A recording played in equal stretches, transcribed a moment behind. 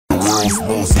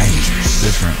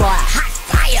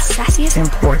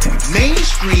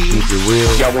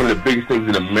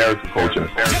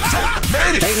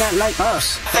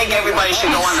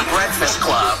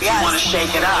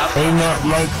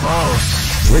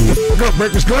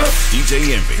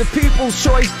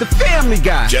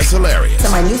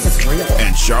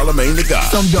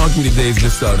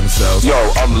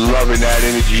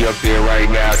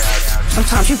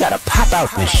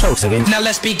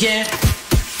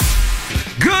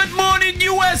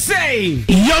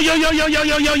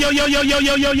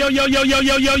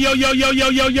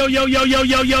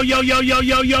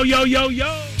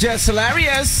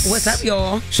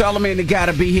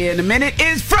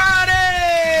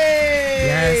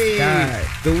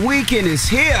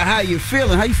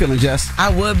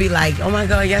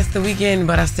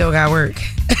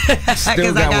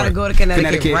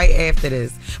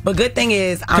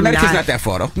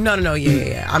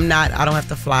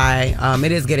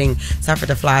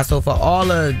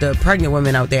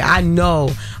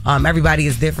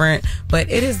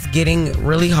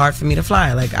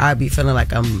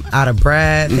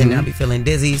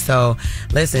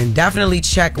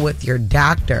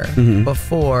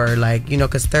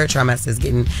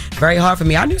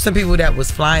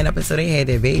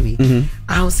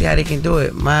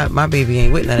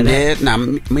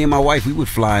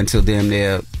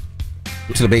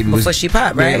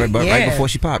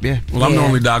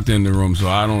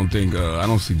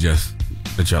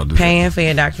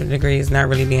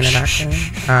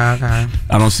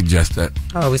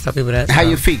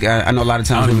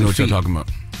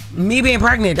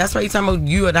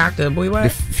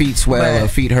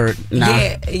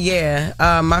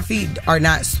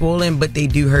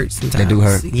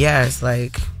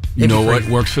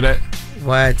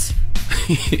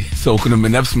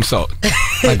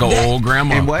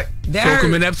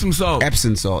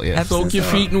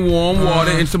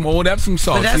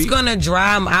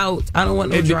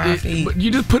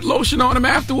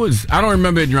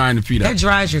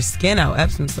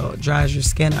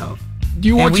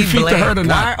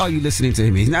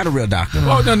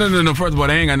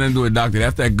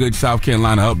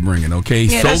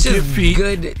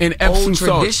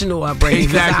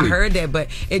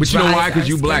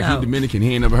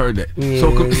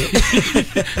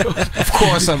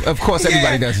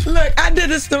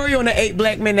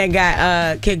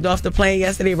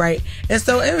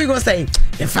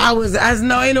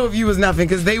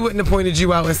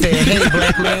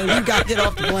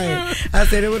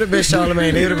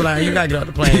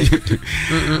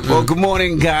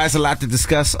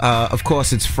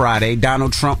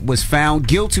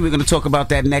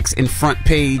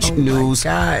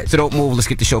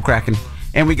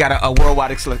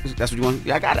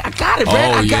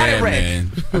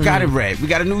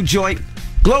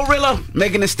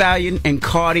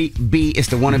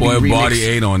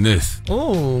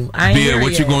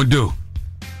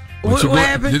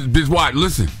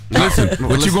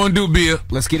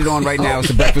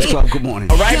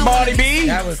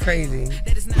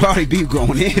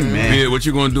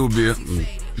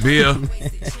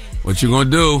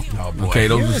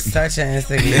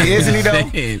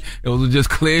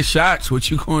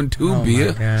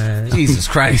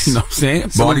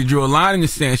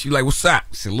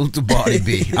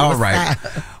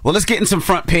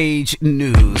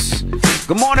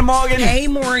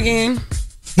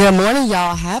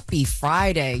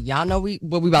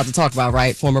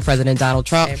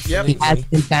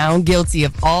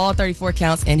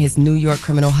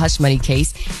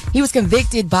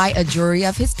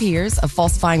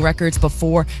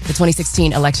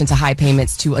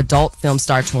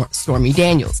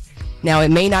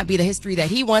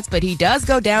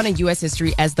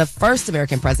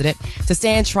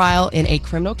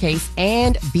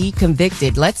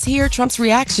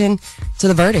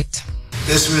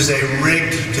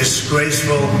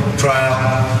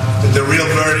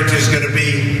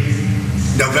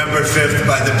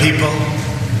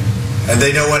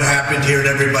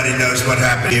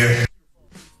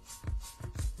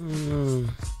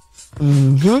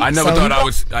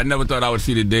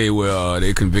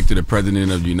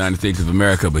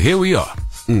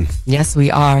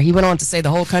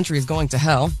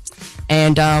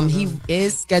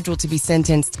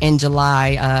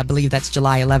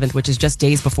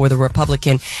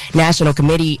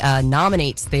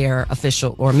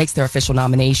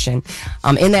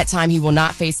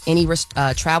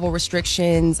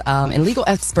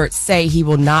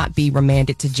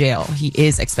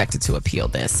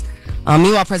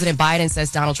Meanwhile, President Biden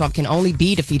says Donald Trump can only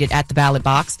be defeated at the ballot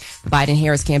box. The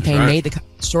Biden-Harris campaign made the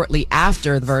comment shortly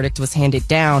after the verdict was handed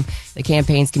down. The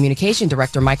campaign's communication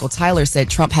director, Michael Tyler, said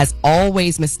Trump has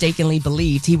always mistakenly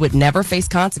believed he would never face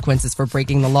consequences for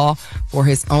breaking the law for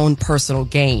his own personal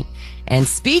gain. And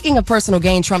speaking of personal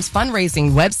gain, Trump's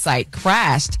fundraising website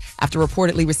crashed after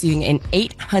reportedly receiving an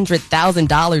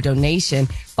 $800,000 donation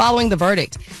following the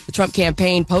verdict. The Trump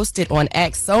campaign posted on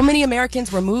X, so many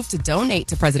Americans were moved to donate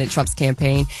to President Trump's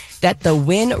campaign that the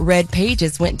Win Red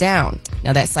pages went down.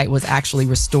 Now, that site was actually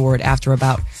restored after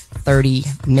about 30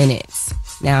 minutes.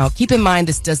 Now, keep in mind,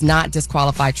 this does not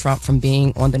disqualify Trump from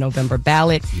being on the November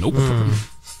ballot. Nope.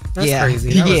 That's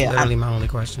crazy. That was literally my only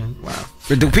question. Wow.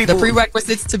 The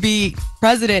prerequisites to be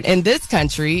president in this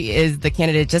country is the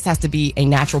candidate just has to be a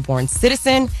natural-born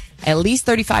citizen, at least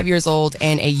 35 years old,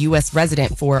 and a U.S.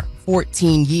 resident for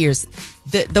 14 years.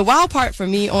 The wild part for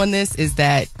me on this is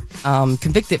that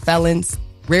convicted felons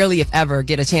rarely, if ever,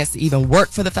 get a chance to even work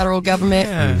for the federal government.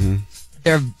 Yeah.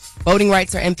 Their voting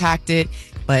rights are impacted.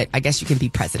 But I guess you can be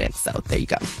president, so there you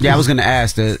go. Yeah, I was going to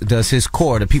ask, does his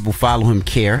core, the people follow him,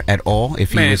 care at all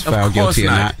if he was found guilty or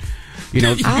not? You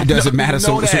know, does it matter?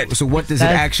 So what does it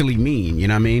actually mean? You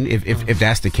know what I mean? If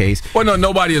that's the case. Well, no,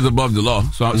 nobody is above the law.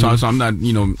 So I'm not,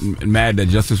 mad that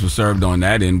justice was served on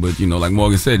that end. But, like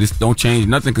Morgan said, this don't change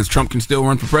nothing because Trump can still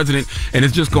run for president. And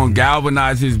it's just going to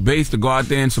galvanize his base to go out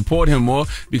there and support him more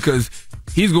because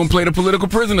he's going to play the political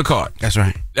prisoner card. That's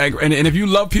right. And if you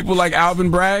love people like Alvin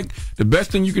Bragg, the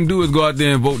best thing you can do is go out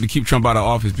there and vote to keep Trump out of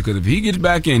office, because if he gets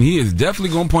back in, he is definitely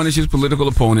going to punish his political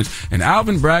opponents, and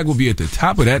Alvin Bragg will be at the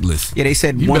top of that list. Yeah, they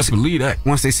said best believe that.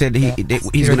 Once they said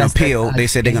he's going to appeal, they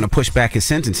said they're going to push back his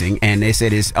sentencing, and they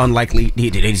said it's unlikely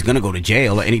he's going to go to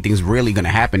jail or anything's really going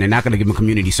to happen. They're not going to give him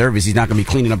community service. He's not going to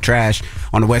be cleaning up trash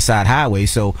on the West Side Highway.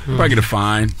 So probably get a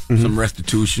fine, some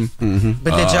restitution.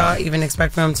 But did y'all even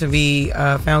expect for him to be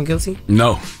found guilty?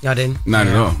 No, y'all didn't. Not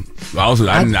at all. Also,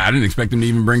 I didn't expect him to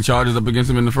even bring charges up against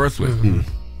him in the first place.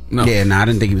 No. Yeah, I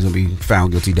didn't think he was going to be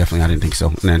found guilty. Definitely, I didn't think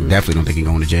so. And I definitely don't think he's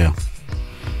going to jail.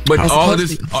 But all of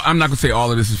this, I'm not going to say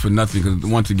all of this is for nothing, because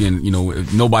once again,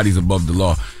 nobody's above the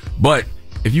law. But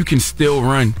if you can still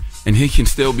run and he can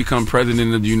still become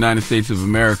president of the United States of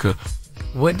America,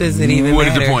 what does it even matter? What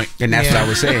is the point? And that's what I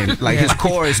was saying. Like, his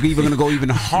core is even going to go even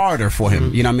harder for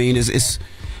him. You know what I mean?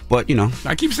 But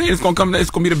I keep saying it's gonna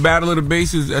be the battle of the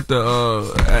bases at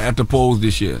the polls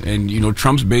this year, and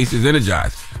Trump's base is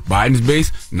energized. Biden's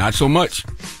base, not so much,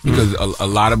 because a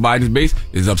lot of Biden's base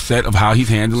is upset of how he's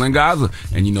handling Gaza,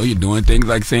 and you're doing things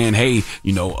like saying, hey,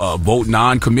 vote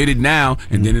non-committed now,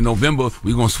 and then in November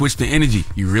we're gonna switch to energy.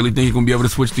 You really think you're gonna be able to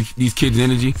switch these kids'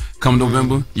 energy come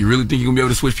November? You really think you're gonna be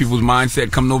able to switch people's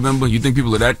mindset come November? You think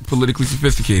people are that politically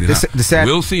sophisticated?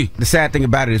 We'll see. The sad thing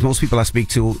about it is most people I speak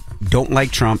to don't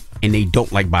like Trump and they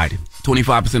don't like Biden.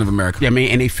 25% of America. Yeah, I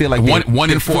mean, and they feel like one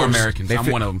in four Americans. I'm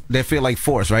one of them. They feel like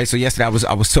forced, right? So yesterday I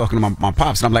was talking to my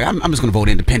pops, and I'm like, I'm just going to vote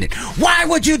independent. Why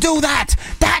would you do that?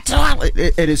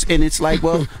 It's like,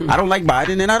 well, I don't like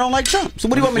Biden and I don't like Trump. So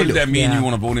what do you want me to do? What does that mean? You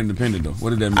want to vote independent, though?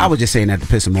 What did that mean? I was just saying that to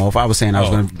piss him off. I was saying I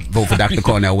was going to vote for Dr.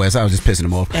 Cornel West. I was just pissing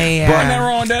him off. Hey, but nothing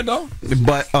wrong with that, though.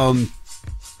 But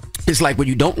it's like when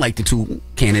you don't like the two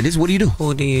candidates, what do you do?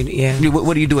 Who do you? Yeah.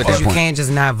 What do you do at that point? You can't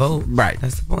just not vote. Right.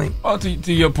 That's the point. Oh,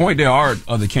 to your point, there are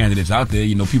other candidates out there.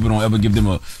 People don't ever give them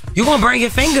a. You gonna burn your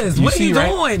fingers? What are you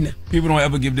doing? People don't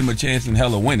ever give them a chance in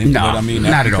hell of winning. No, but I mean,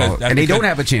 not at all. And they don't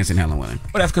have a chance in hell of winning.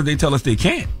 But that's because they tell us they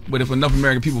can't. But if enough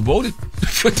American people voted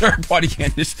for third-party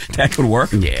candidates, that could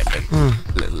work. Yeah,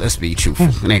 but let's be truthful.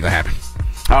 It ain't gonna happen.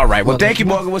 All right. Well, thank you,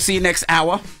 Morgan. We'll see you next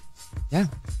hour. Yeah.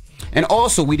 And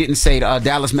also, we didn't say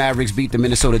Dallas Mavericks beat the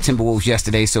Minnesota Timberwolves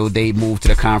yesterday, so they moved to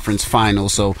the conference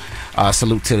finals. So,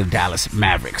 salute to the Dallas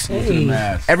Mavericks. Hey.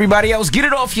 Everybody else, get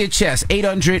it off your chest.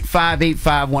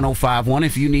 800-585-1051.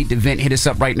 If you need to vent, hit us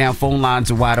up right now. Phone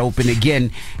lines are wide open. Again,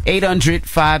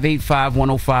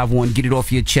 800-585-1051. Get it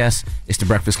off your chest. It's The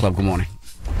Breakfast Club. Good morning.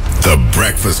 The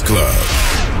Breakfast Club.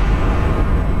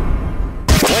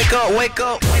 Wake up, wake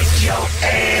up. Wake your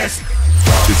ass.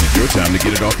 This is your time to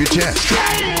get it off your chest.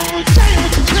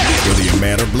 Whether you're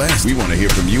mad or blessed, we want to hear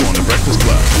from you on The Breakfast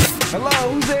Club.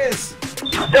 Hello, who's this?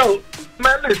 Yo,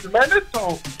 man, listen, man, this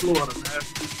Tone from Florida, man.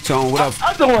 Tone, what up?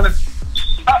 I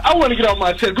want to get off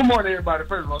my chest. Good morning, everybody.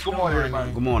 First of all, good morning,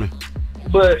 everybody. Good morning.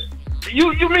 But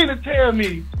you mean to tell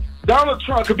me Donald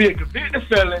Trump could be a convicted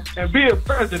felon and be a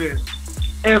president,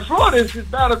 and Florida is his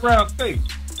battleground state?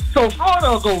 So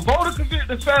Florida will go vote a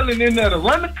convicted felon in there to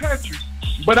run the country,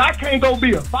 but I can't go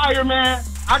be a fireman.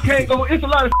 I can't go. It's a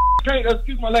lot of can't.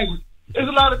 Excuse my language. There's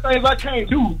a lot of things I can't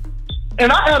do, and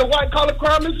I had a white collar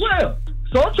crime as well.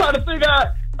 So I'm trying to figure out,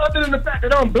 other than the fact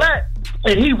that I'm black,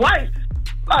 and he white.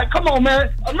 Like, come on,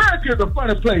 man. America is a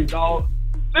funny place, dog.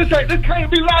 This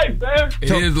can't be life, man. It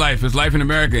is life. It's life in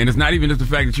America. And it's not even just the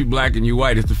fact that you black and you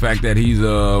white. It's the fact that he's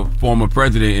a former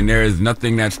president, and there's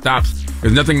nothing in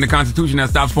the Constitution that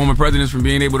stops former presidents from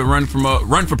being able to run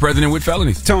for president with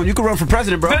felonies. Tone, you can run for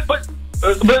president, bro. But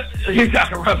he got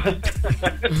to run. Hey,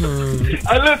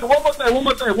 listen, one more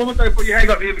thing before you hang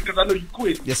up here, because I know you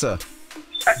quit. Yes, sir.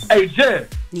 Hey, Jess.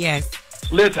 Yes.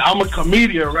 Listen, I'm a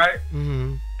comedian, right?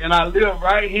 Mm-hmm. And I live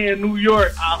right here in New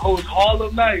York. I host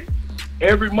Harlem Nights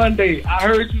every Monday. I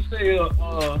heard you say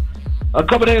a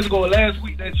couple days ago, last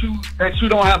week, that you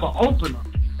don't have an opener.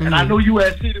 Mm-hmm. And I know you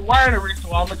at City Winery,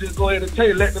 so I'm going to just go ahead and tell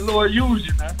you, let the Lord use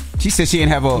you, man. She said she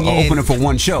didn't have an opener for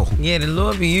one show. Yeah, the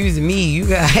Lord be using me. You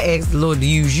got to ask the Lord to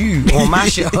use you on my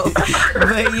show.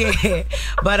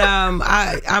 But I'm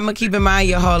going to keep in mind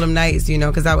your Harlem Nights, you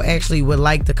know, because I actually would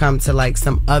like to come to like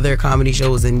some other comedy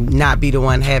shows and not be the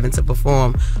one having to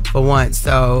perform for once.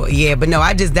 So, yeah, but no,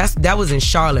 that was in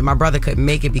Charlotte. My brother couldn't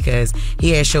make it because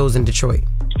he had shows in Detroit.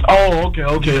 Oh, okay.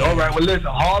 All right. Well, listen,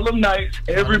 Harlem Nights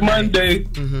every Monday,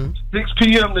 6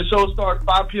 p.m. The show starts,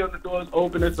 5 p.m. the doors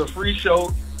open. It's a free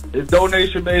show. It's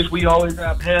donation-based. We always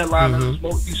have headliners,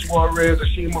 Smokey Suarez,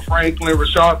 Ashima Franklin,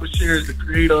 Rashad Bashir is the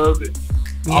creator of it.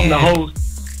 Yeah. I'm the host.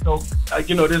 So,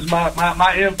 you know, this is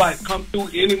my invite. Come through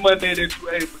any Monday that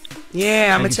you're able to.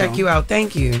 Yeah, I'm going to check you out.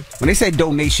 Thank you. When they say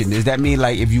donation, does that mean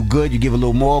like if you good, you give a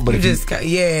little more? But you just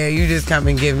come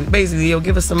and give. Basically, you'll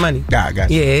give us some money. Got you.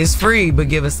 Yeah, it's free, but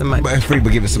give us some money. It's free,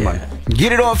 but give us some money.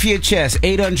 Get it off your chest.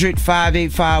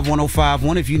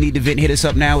 800-585-1051. If you need to vent, hit us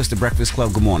up now. It's The Breakfast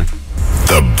Club. Good morning.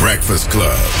 The Breakfast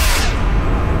Club.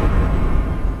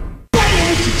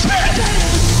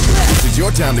 It's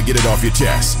your time to get it off your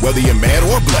chest, whether you're mad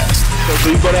or blessed. So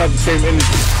you gotta have the same energy.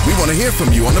 We want to hear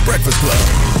from you on The Breakfast Club.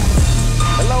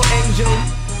 Hello, Angel.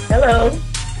 Hello.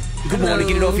 Good morning.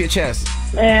 Get it off your chest.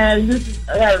 Man,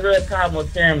 I got a real problem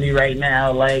with family right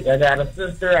now. Like, I got a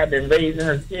sister. I've been raising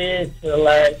her kids for the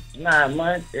last 9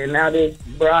 months, and now this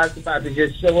broad's about to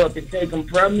just show up and take them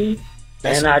from me.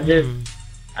 And I don't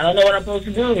know what I'm supposed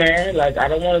to do, man. Like, I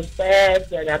don't want to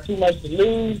spaz. I got too much to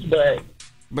lose, but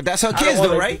that's her kids,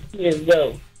 though, right? Kids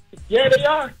go. Yeah, they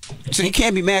are. So you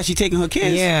can't be mad she's taking her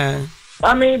kids. Yeah.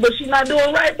 I mean, but she's not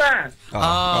doing right by him.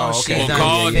 Oh, okay. Well,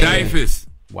 call DIFUS.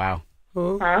 Wow.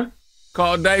 Who? Huh?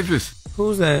 Call DIFUS.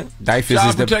 Who's that? DIFUS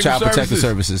is the Child Protective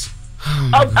Services.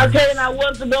 Okay, and I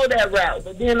want to go that route,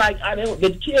 but then like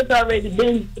the kids already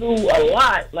been through a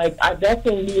lot. Like that's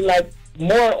gonna be like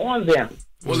more on them.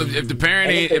 Well, if the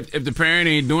parent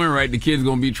ain't doing right, the kid's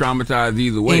gonna be traumatized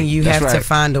either way. And you have to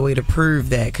find a way to prove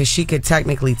that, because she could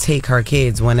technically take her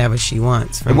kids whenever she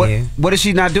wants from you. What is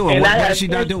she not doing? What is she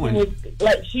not doing?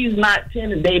 Like, she's not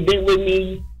 10. They've been with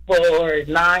me for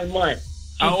 9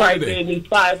 months. She probably gave me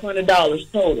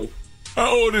 $500 total. How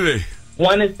old are they?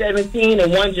 One is 17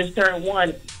 and one just turned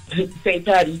 1 St.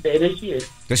 Patty's Day this year.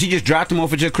 So she just dropped them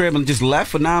off at your crib and just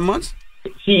left for 9 months?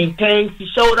 She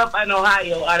showed up in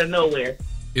Ohio out of nowhere.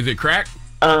 Is it crack?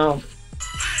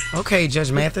 Okay,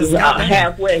 Judge Mathis.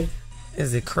 Halfway.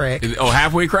 Is it crack?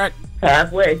 Halfway crack?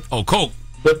 Halfway. Oh, coke.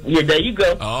 Yeah, there you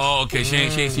go. Oh, okay.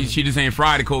 She just ain't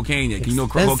fried the cocaine yet. You know,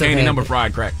 cocaine ain't number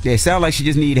fried crack. Yeah, it sounds like she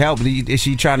just need help. Is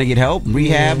she trying to get help,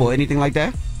 rehab, or anything like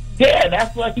that? Yeah,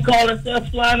 that's what she called herself,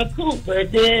 flying a coop.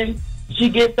 But then she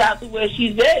gets out to where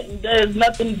she's at and does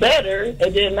nothing better.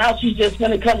 And then now she's just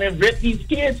going to come and rip these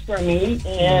kids from me.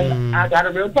 And I got a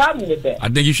real problem with that. I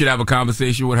think you should have a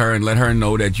conversation with her and let her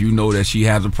know that she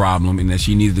has a problem and that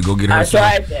she needs to go get herself.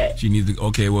 I tried that. She needs to.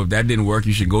 Okay, well, if that didn't work,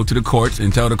 you should go to the courts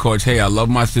and tell the courts, hey, I love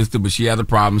my sister, but she has a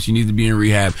problem. She needs to be in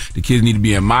rehab. The kids need to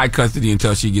be in my custody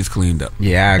until she gets cleaned up.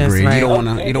 Yeah, I agree. Right. You don't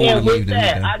want to leave them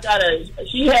that.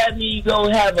 She had me go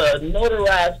have a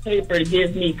notarized paper to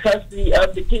give me custody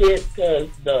of the kids because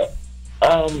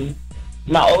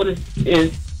my oldest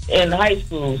is in high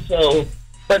school,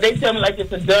 but they tell me like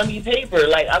it's a dummy paper.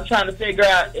 Like, I'm trying to figure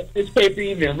out if this paper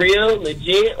even real,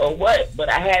 legit, or what. But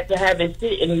I had to have it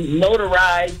sit and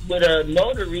notarized with a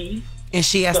notary. And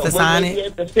she has to sign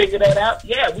it? To figure that out.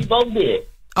 Yeah, we both did.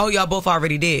 Oh, y'all both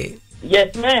already did?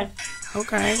 Yes, ma'am.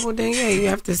 Okay, well then, yeah, you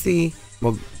have to see.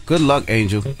 Well, good luck,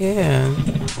 Angel. Yeah.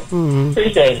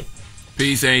 Appreciate it.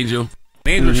 Peace, Angel.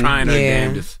 Angel trying her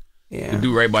damnedest. Yeah.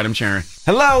 Do right by them Sharon.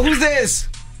 Hello, who's this?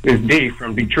 It's D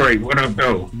from Detroit. What up,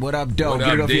 though? What up, though?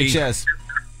 Get it off your chest.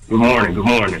 Good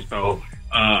morning. So,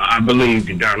 I believe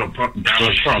that Donald Trump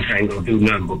ain't gonna do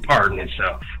nothing but pardon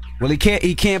himself. Well, he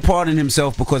can't pardon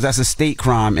himself because that's a state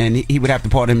crime, and he would have to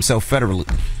pardon himself federally.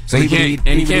 So he would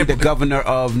need the governor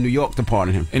of New York to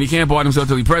pardon him. And he can't pardon himself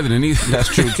till he's president either. That's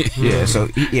true. Yeah. So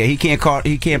he can't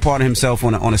pardon himself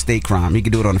on a state crime. He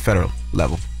can do it on a federal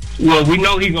level. Well, we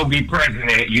know he's gonna be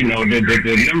president. You know, the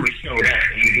numbers show that.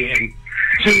 And then,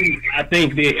 two, I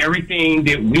think that everything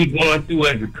that we going through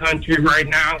as a country right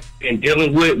now and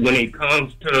dealing with when it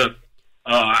comes to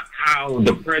how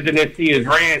the presidency is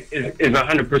ran is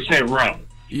 100% wrong.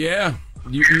 Yeah,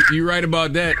 you're right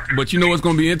about that. But you know what's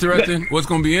going to be interesting? What's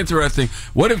going to be interesting?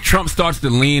 What if Trump starts to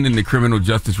lean into criminal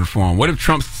justice reform? What if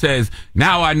Trump says,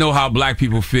 now I know how black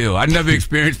people feel. I never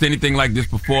experienced anything like this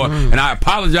before, and I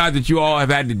apologize that you all have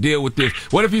had to deal with this.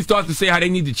 What if he starts to say how they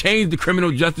need to change the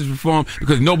criminal justice reform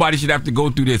because nobody should have to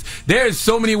go through this? There's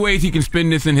so many ways he can spin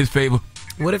this in his favor.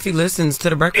 What if he listens to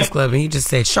the Breakfast Club and he just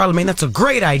said, Charlamagne, that's a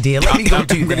great idea. Let me go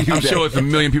do that. I'm sure it's a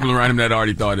million people around him that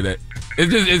already thought of that.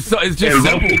 It's just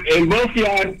simple. And both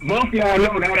y'all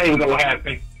know that ain't gonna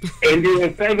happen. And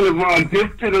then second of all,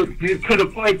 just to the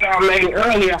point y'all made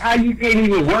earlier, how you can't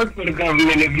even work for the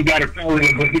government if you got a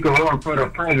felony, but you can run for the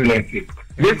presidency.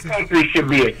 This country should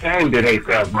be ashamed of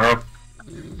themselves, bro.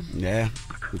 Yeah.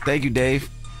 Well, thank you, Dave.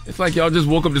 It's like y'all just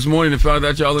woke up this morning and found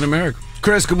out y'all in America.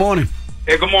 Chris, good morning.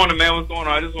 Hey, good morning, man. What's going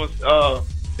on? I just want to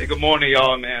say good morning,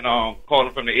 y'all, man.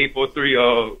 Calling from the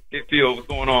 843 Get Field. What's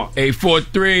going on?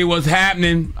 843, what's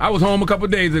happening? I was home a couple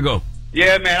days ago.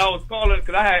 Yeah, man. I was calling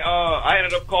because I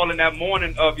ended up calling that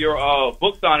morning of your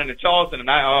book signing in Charleston,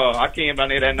 and I came down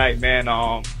there that night, man.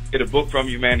 Get a book from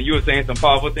you, man. And you were saying some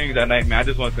powerful things that night, man. I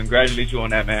just want to congratulate you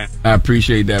on that, man. I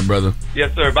appreciate that, brother.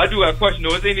 Yes, sir. But I do have a question,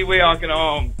 though. Is there any way I can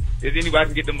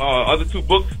get them other two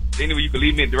books? Any way you can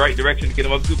lead me in the right direction to get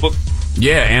them other two books?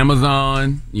 Yeah,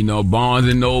 Amazon, Barnes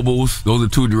and Nobles. Those are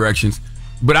two directions.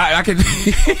 But I can,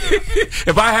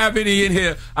 if I have any in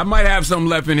here, I might have some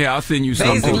left in here. I'll send you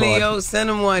some. Basically, yo, send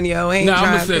them one, yo. I'm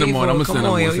gonna send them one. I'm gonna send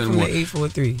them one. Yo, from the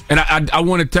 843. And I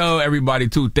want to tell everybody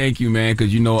too, thank you, man,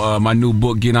 because my new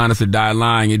book, Get Honest or Die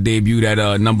Lying, it debuted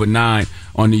at number 9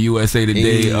 on the USA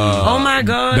Today. Oh my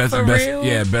God, for real?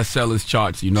 Yeah, bestsellers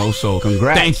charts. So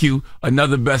congrats. Thank you.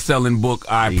 Another best-selling book.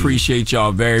 I appreciate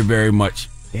y'all very, very much.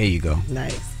 There you go.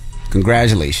 Nice.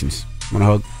 Congratulations. Want a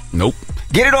hug? Nope.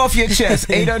 Get it off your chest.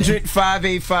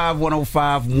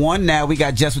 800-585-1051. Now we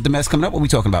got Jess with the Mess coming up. What are we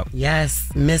talking about? Yes,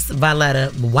 Miss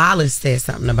Violetta Wallace said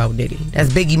something about Diddy. That's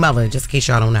Biggie mother, just in case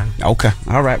y'all don't know. Okay.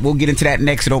 All right. We'll get into that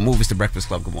next. So don't move. It's The Breakfast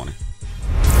Club. Good morning.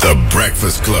 The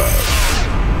Breakfast Club.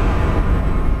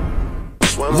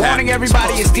 Morning,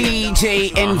 everybody. It's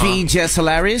DJ NV, Jess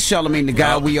Hilarious, Charlamagne the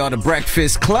Guy. We are The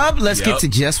Breakfast Club. Let's get to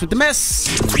Jess with the Mess.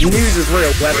 News is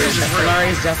real, whether it's Jess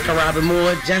Hilarious, Jessica Robin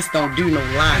Moore, just don't do no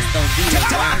lies.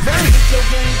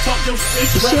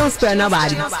 She don't spare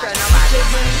nobody.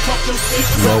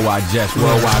 Worldwide Jess,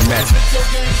 worldwide Mess.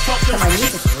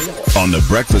 On The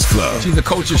Breakfast Club. She's a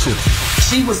culture shifter.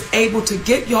 She was able to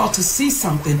get y'all to see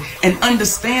something and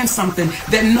understand something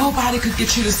that nobody could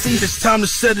get you to see. It's time to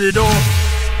set it off.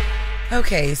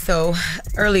 Okay, so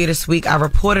earlier this week, I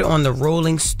reported on the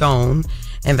Rolling Stone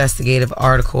investigative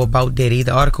article about Diddy.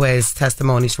 The article has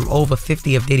testimonies from over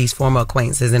 50 of Diddy's former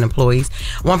acquaintances and employees.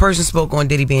 One person spoke on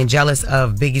Diddy being jealous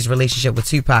of Biggie's relationship with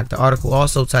Tupac. The article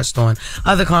also touched on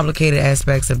other complicated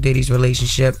aspects of Diddy's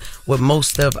relationship with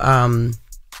most of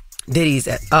Diddy's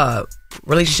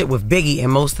relationship with Biggie,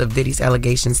 and most of Diddy's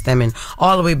allegations stemming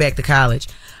all the way back to college.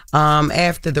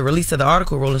 After the release of the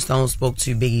article, Rolling Stone spoke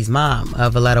to Biggie's mom,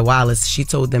 Violetta Wallace. She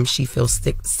told them she feels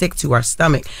sick to her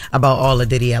stomach about all the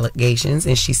Diddy allegations,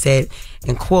 and she said,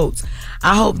 in quotes,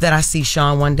 "I hope that I see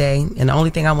Sean one day, and the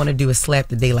only thing I want to do is slap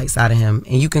the daylights out of him,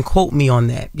 and you can quote me on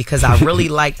that, because I really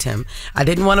liked him. I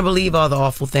didn't want to believe all the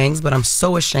awful things, but I'm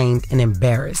so ashamed and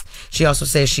embarrassed." She also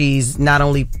says she's not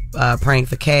only praying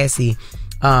for Cassie,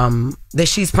 that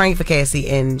she's praying for Cassie,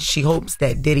 and she hopes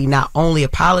that Diddy not only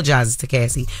apologizes to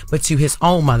Cassie, but to his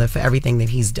own mother for everything that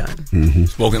he's done. Mm-hmm.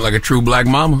 Spoken like a true black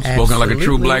mama. Absolutely. Spoken like a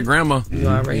true black grandma. You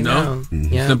already know.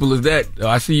 Mm-hmm. Yeah. Simple as that.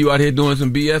 I see you out here doing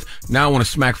some BS. Now I want to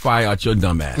smack fire out your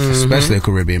dumb ass. Mm-hmm. Especially a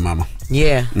Caribbean mama.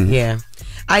 Yeah, yeah.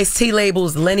 Ice-T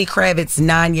labels Lenny Kravitz's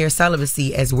 9-year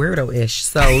celibacy as weirdo-ish.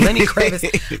 So Lenny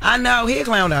Kravitz, I know, he a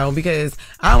clown out because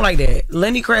I don't like that.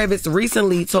 Lenny Kravitz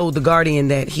recently told The Guardian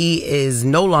that he is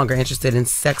no longer interested in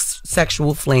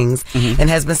sexual flings and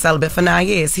has been celibate for 9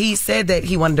 years. He said that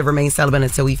he wanted to remain celibate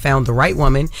until he found the right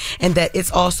woman, and that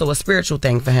it's also a spiritual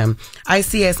thing for him.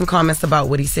 Ice-T had some comments about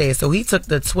what he said. So he took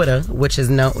the Twitter, which is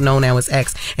known now as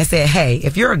X, and said, "Hey,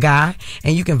 if you're a guy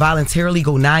and you can voluntarily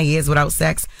go 9 years without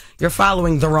sex, you're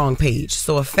following the wrong page."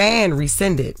 So a fan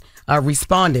responded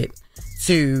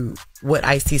to what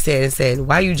Ice-T said and said,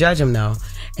 why you judge him though?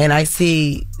 And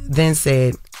Ice-T then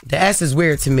said, the S is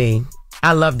weird to me.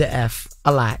 I love the F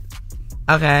a lot.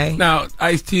 Okay. Now,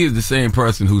 Ice-T is the same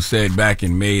person who said back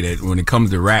in May that when it comes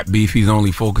to rap beef, he's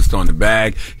only focused on the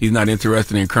bag. He's not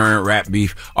interested in current rap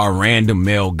beef or random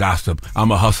male gossip.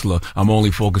 I'm a hustler. I'm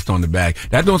only focused on the bag.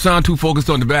 That don't sound too focused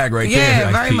on the bag right there.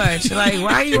 Yeah, very Ice-T. much. Like,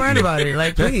 why are you worried about it?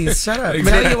 Like, please, shut up.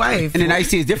 Tell your wife. And then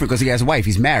Ice-T is different because he has a wife.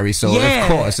 He's married, so of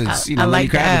course, it's, I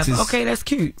like that. is... Okay, that's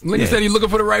cute. Lenny said he's looking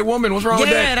for the right woman. What's wrong with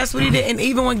that? Yeah, that's what he did. And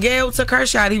even when Gail took her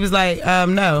shot, he was like,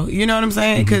 no. You know what I'm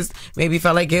saying? Because maybe he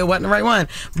felt like Gail wasn't the right one.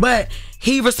 But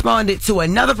he responded to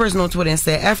another person on Twitter and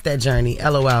said, F that journey,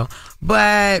 LOL.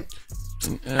 But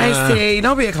Ice-T,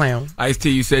 don't be a clown. Ice-T,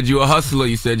 you said you're a hustler.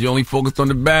 You said you only focused on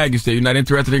the bag. You said you're not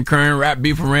interested in current rap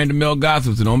beef or random male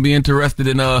gossip. So don't be interested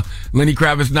in Lenny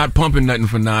Kravitz not pumping nothing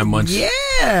for 9 months.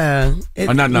 Yeah.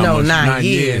 Or not 9 months. 9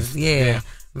 years. Yeah.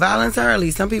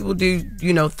 Voluntarily. Some people do,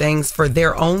 things for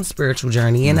their own spiritual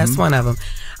journey, and that's one of them.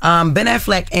 Ben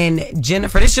Affleck and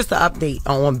Jennifer, this is just an update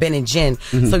on Ben and Jen.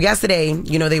 So yesterday,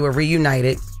 they were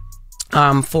reunited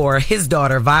for his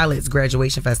daughter Violet's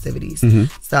graduation festivities.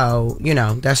 So,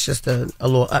 that's just a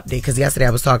little update, because yesterday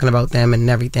I was talking about them and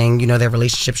everything, their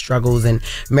relationship struggles and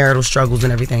marital struggles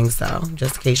and everything. So,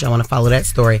 just in case y'all want to follow that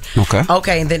story.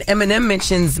 Okay, and then Eminem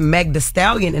mentions Meg Thee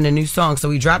Stallion in a new song.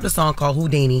 So, he dropped a song called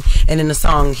Houdini, and in the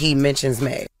song, he mentions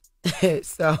Meg.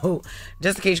 So,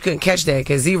 just in case you couldn't catch that,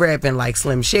 because he rapping like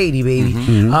Slim Shady, baby.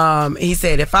 He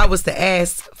said, if I was to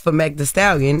ask for Meg Thee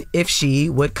Stallion if she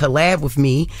would collab with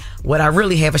me, would I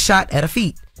really have a shot at a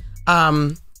feat?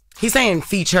 He's saying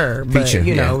feature, but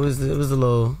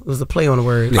it was a play on the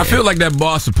word. I feel like that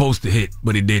bar's supposed to hit,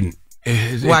 but it didn't.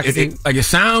 It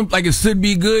sounds like it should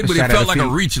be good, but it felt like a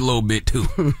reach a little bit too.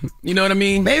 You know what I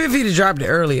mean? Maybe if he'd have dropped it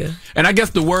earlier. And I guess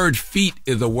the word feat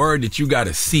is a word that you got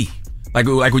to see. Like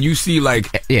when you see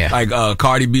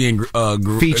Cardi B and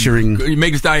featuring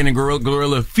Meg Thee Stallion and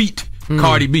Gorilla feat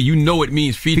Cardi B, you know it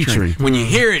means featuring. When you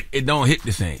hear it, it don't hit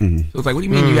the same. So it's like, what do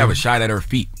you mean you have a shot at her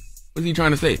feet? What's he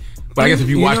trying to say? But I guess if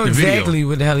you watch the video, exactly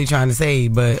what the hell he trying to say.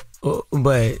 But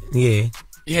yeah.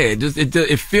 Yeah,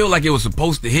 it feel like it was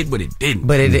supposed to hit, but it didn't.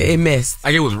 But it missed.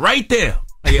 Like it was right there.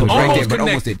 Like it was right there, but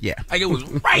almost did. Yeah. Like it was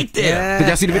right there. Yeah. Did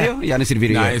y'all see the video? Y'all didn't see the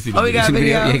video. Nah, yet. I didn't see the video. He got a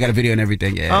video. Yeah, he got a video and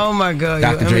everything. Yeah. Oh my god.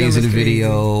 Dr. Dre's in the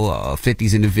video.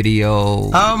 50's in the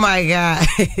video. Oh my god.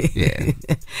 Yeah.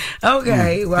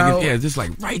 Okay. Well. It's just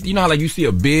like right. You know how like you see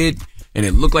a bid and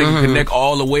it looked like it connect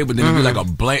all the way, but then it'd be like a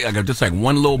blank, just like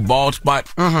one little bald spot.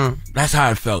 That's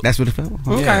how it felt. That's what it felt.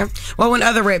 Okay. Yeah. Well, in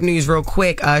other rap news, real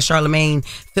quick, Charlamagne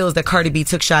feels that Cardi B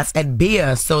took shots at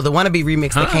Bia. So the Wannabe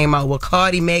remix that came out with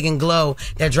Cardi, Meg, and Glow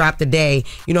that dropped today.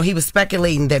 He was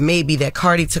speculating that maybe that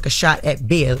Cardi took a shot at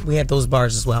Bia. We had those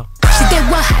bars as well. She did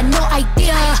what, had no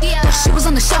idea. But she was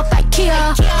on the shelf like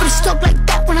Kia. Put a stroke like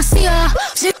that when I see her.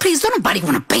 She said, please, don't nobody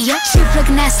wanna be her. Cheap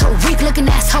looking asshole, weak looking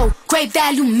asshole. Great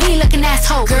value, me looking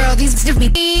asshole. Girl, these bitches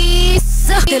be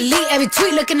delete every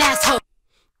tweet looking asshole.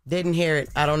 Didn't hear it.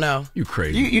 I don't know. You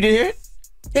crazy. You didn't hear it?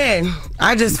 Yeah.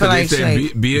 I just feel like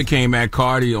Bia came at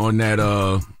Cardi on that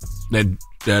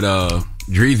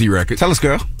Dreezy record. Tell us,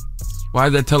 girl. Why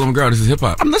is that tell them girl? This is hip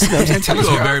hop. I'm listening. Tell us,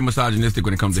 girl. You're very misogynistic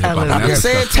when it comes to hip hop. I'm just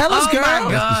saying, tell us, girl. Oh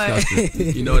my God.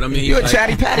 You know what I mean? You're a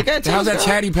chatty patty. How's that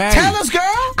chatty patty? Tell us, girl.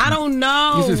 I don't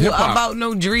know This is hip-hop. about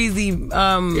no Dreezy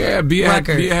Bia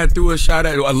had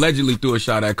allegedly threw a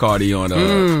shot at Cardi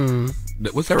on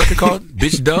what's that record called?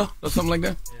 Bitch Duh or something like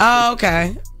that. Oh,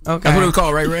 okay. Okay. That's what it was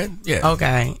called, right, Red? Yeah.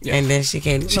 Okay. Yeah. And then she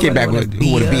came back with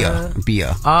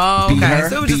Bia. Oh, okay. Her,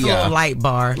 so it was just a little light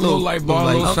bar. Little light bar,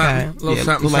 little something. Little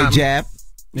something. Like jab.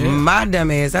 Yeah. My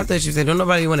dumb ass, I thought you said, don't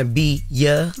nobody want to be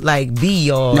ya, like be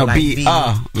y'all. No, like be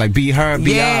like be her,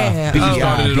 be yeah. She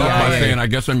started it off by saying, I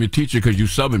guess I'm your teacher because you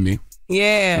subbing me.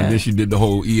 Yeah. And then she did the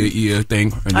whole ear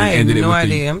thing. And then I ended had no it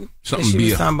with idea. Something she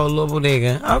Bia. was talking about Little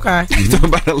Bodega. Okay. Talking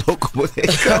about a local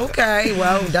bodega. Okay,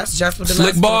 well, that's just what the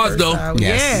slick bars, though.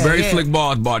 Yes. Very slick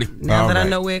bars, body. Now that I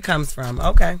know where it comes from.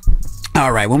 Okay.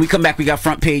 All right. When we come back, we got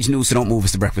front page news, so don't move.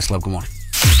 It's the Breakfast Club. Good morning.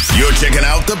 You're checking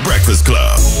out the Breakfast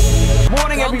Club.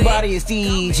 Morning, everybody. It's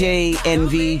DJ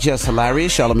NV, Jess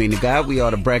Hilarious, Charlamagne the God. We are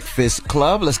the Breakfast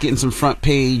Club. Let's get in some front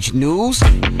page news.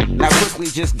 Now, quickly,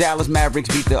 just Dallas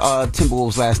Mavericks beat the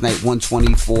Timberwolves last night,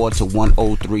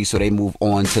 124-103, so they move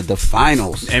on to the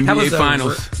finals. NBA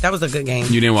Finals. That was a good game.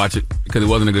 You didn't watch it because it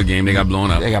wasn't a good game. They got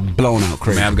blown up. They got blown out,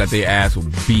 crazy. Mavs got their ass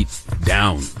beat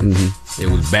down. It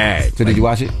was bad. So did you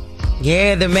watch it?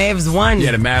 Yeah, the Mavs won.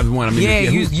 Yeah, the Mavs won. I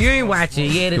mean, you ain't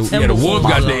watching. Yeah, the Timberwolves. Yeah, the Wolves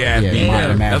got their ass beat.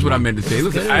 Yeah, That's what I meant to say.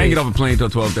 Look, I didn't get off a plane until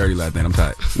 12:30 last night. I'm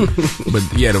tired. But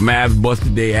yeah, the Mavs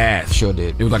busted their ass. Sure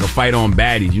did. It was like a fight on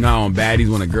baddies. You know how on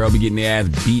baddies when a girl be getting their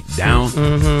ass beat down?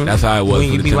 Mm-hmm. That's how it was.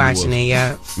 When you be watching it,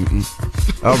 yeah.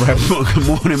 All right. Good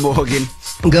morning, Morgan.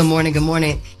 Good morning. Good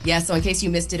morning. Yeah, so in case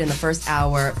you missed it in the first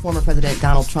hour, former President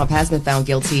Donald Trump has been found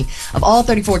guilty of all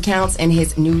 34 counts in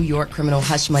his New York criminal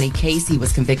hush money case. He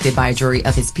was convicted by a jury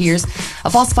of his peers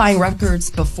of falsifying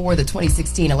records before the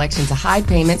 2016 election to hide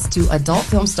payments to adult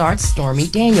film star Stormy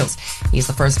Daniels. He's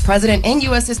the first president in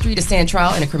U.S. history to stand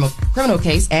trial in a criminal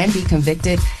case and be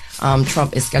convicted.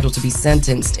 Trump is scheduled to be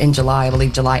sentenced in July, I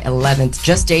believe July 11th,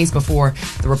 just days before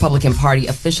the Republican Party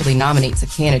officially nominates a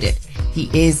candidate.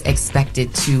 He is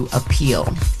expected to appeal.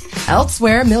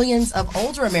 Elsewhere, millions of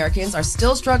older Americans are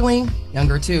still struggling,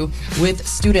 younger too, with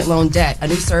student loan debt. A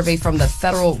new survey from the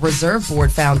Federal Reserve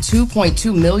Board found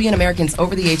 2.2 million Americans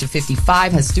over the age of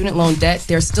 55 has student loan debt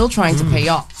they're still trying to pay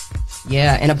off.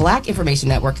 Yeah, in a Black Information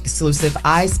Network exclusive,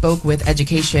 I spoke with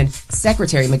Education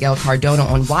Secretary Miguel Cardona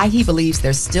on why he believes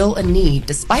there's still a need,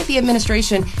 despite the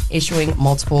administration issuing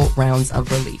multiple rounds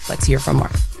of relief. Let's hear from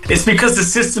Mark. It's because the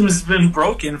system has been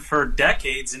broken for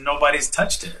decades and nobody's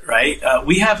touched it, right?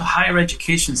 We have a higher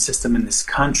education system in this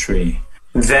country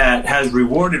that has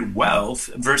rewarded wealth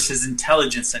versus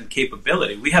intelligence and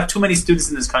capability. We have too many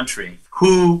students in this country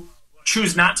who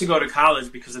choose not to go to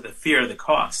college because of the fear of the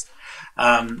cost.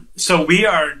 So we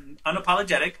are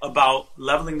unapologetic about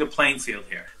leveling the playing field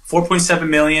here. 4.7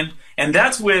 million, and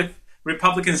that's with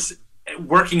Republicans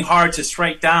working hard to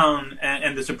strike down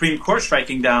and the Supreme Court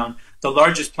striking down the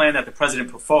largest plan that the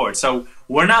president put forward. So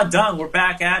we're not done. We're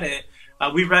back at it.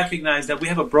 We recognize that we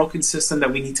have a broken system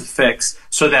that we need to fix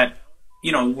so that,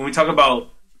 you know, when we talk about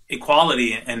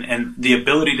equality and the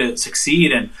ability to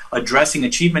succeed and addressing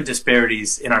achievement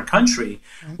disparities in our country,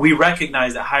 we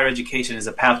recognize that higher education is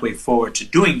a pathway forward to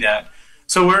doing that.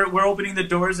 So we're opening the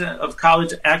doors of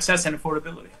college access and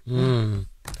affordability.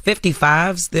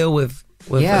 55 still with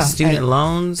student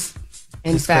loans.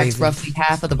 In fact, crazy. Roughly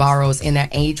half of the borrowers in that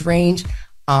age range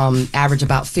average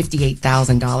about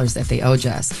 $58,000 that they owe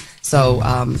Jess. So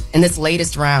in this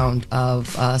latest round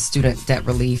of student debt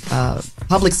relief,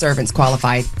 public servants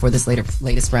qualified for this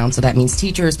latest round. So that means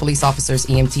teachers, police officers,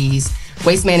 EMTs,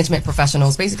 waste management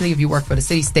professionals, basically if you work for the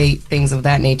city, state, things of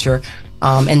that nature.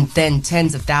 And then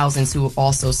tens of thousands who have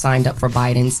also signed up for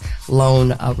Biden's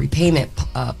loan repayment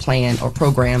plan or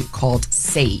program called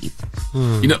SAVE.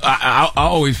 You know, I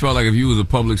always felt like if you was a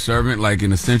public servant, like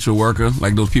an essential worker,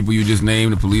 like those people you just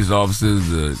named, the police officers,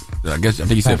 I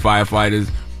think you said firefighters,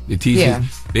 the teachers,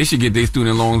 they should get their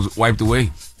student loans wiped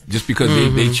away just because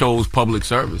they chose public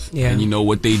service. And you know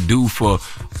what they do for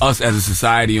us as a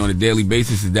society on a daily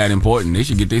basis is that important. They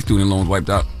should get their student loans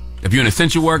wiped out. If you're an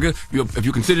essential worker, if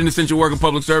you're considered an essential worker,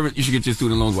 public servant, you should get your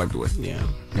student loans wiped away. Yeah,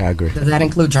 I agree. Does that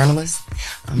include journalists?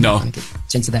 No. I'm get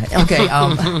into that. Okay.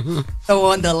 So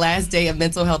on the last day of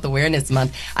Mental Health Awareness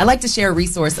Month, I'd like to share a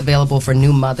resource available for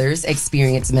new mothers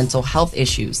experience mental health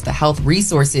issues. The Health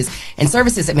Resources and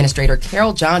Services Administrator,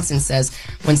 Carol Johnson, says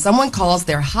when someone calls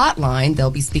their hotline,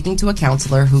 they'll be speaking to a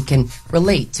counselor who can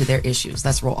relate to their issues.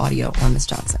 Let's roll audio on Ms.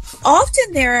 Johnson.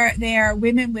 Often they are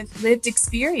women with lived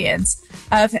experience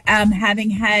of having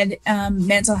had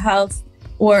mental health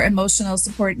or emotional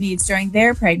support needs during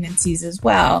their pregnancies as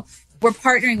well. We're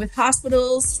partnering with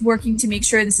hospitals, working to make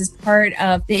sure this is part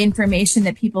of the information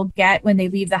that people get when they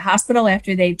leave the hospital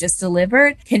after they've just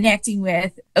delivered, connecting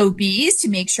with OBs to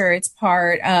make sure it's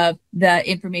part of the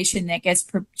information that gets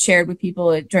shared with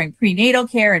people during prenatal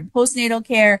care and postnatal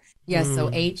care. Yes, so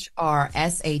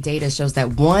HRSA data shows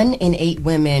that 1 in 8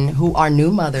 women who are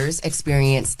new mothers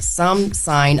experience some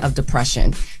sign of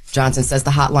depression. Johnson says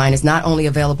the hotline is not only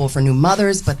available for new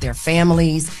mothers, but their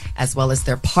families as well as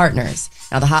their partners.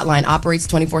 Now, the hotline operates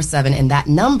 24/7, and that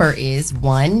number is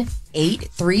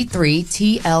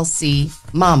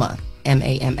 1-833-TLC-MAMA,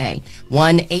 M-A-M-A,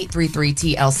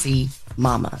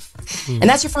 1-833-TLC-MAMA. And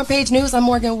that's your front page news. I'm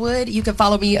Morgan Wood. You can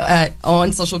follow me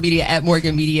on social media at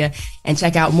Morgan Media and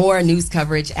check out more news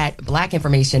coverage at Black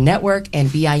Information Network and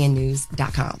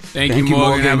BINnews.com. Thank you,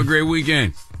 Morgan. Have a great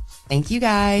weekend. Thank you,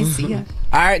 guys. See ya.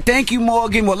 All right. Thank you,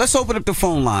 Morgan. Well, let's open up the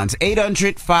phone lines.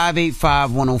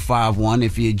 800-585-1051.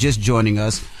 If you're just joining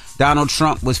us, Donald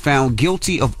Trump was found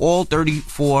guilty of all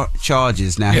 34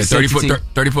 charges. Now,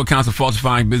 34 counts of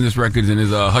falsifying business records in his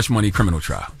hush money criminal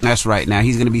trial. That's right. Now,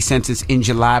 he's going to be sentenced in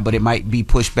July, but it might be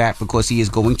pushed back because he is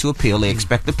going to appeal. They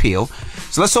expect appeal.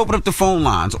 So let's open up the phone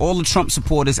lines. All the Trump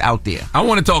supporters out there. I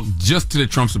want to talk just to the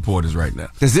Trump supporters right now.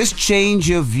 Does this change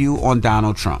your view on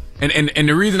Donald Trump? And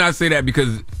the reason I say that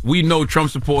because we know Trump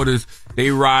supporters,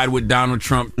 they ride with Donald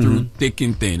Trump through thick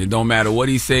and thin. It don't matter what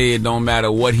he say, it don't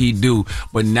matter what he do.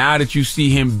 But now that you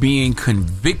see him being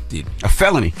convicted, a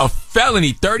felony,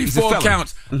 34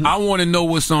 counts. I want to know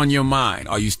what's on your mind.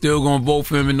 Are you still gonna vote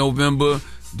for him in November?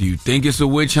 Do you think it's a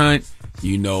witch hunt?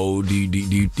 You know, do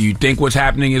you think what's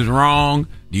happening is wrong?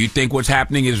 Do you think what's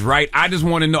happening is right? I just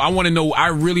want to know. I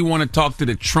really want to talk to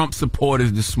the Trump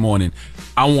supporters this morning.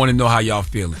 I want to know how y'all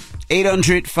feeling.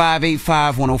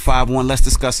 800-585-1051. Let's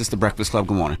discuss this. The Breakfast Club.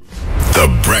 Good morning. The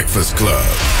Breakfast Club.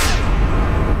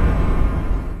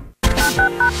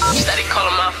 Steady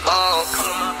calling my phone.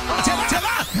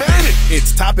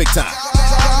 It's topic time.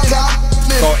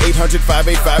 Call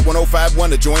 800-585-1051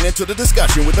 to join into the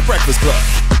discussion with The Breakfast Club.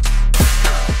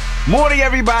 Morning,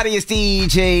 everybody. It's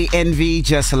DJ NV,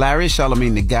 Jess Hilarious,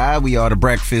 Charlamagne the Guy. We are The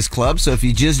Breakfast Club. So if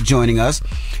you're just joining us,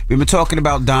 we've been talking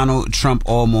about Donald Trump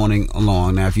all morning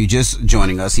long. Now, if you're just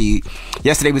joining us, he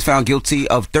yesterday was found guilty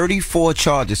of 34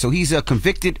 charges. So he's a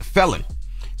convicted felon.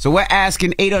 So we're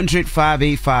asking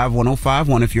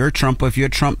 800-585-1051 if you're a Trump or if you're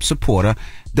a Trump supporter,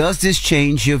 does this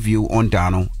change your view on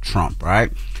Donald Trump,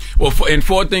 right? Well, and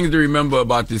four things to remember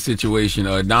about this situation.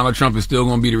 Donald Trump is still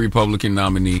going to be the Republican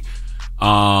nominee.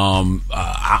 I'm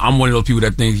one of those people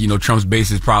that thinks, Trump's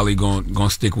base is probably going to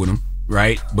stick with him,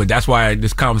 right? But that's why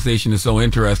this conversation is so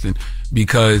interesting,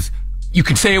 because you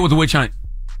could say it was a witch hunt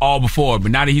all before,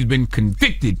 but now that he's been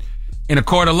convicted in a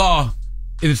court of law,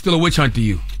 is it still a witch hunt to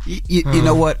you? You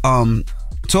know what?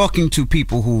 Talking to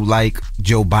people who like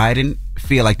Joe Biden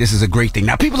feel like this is a great thing.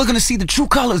 Now, people are going to see the true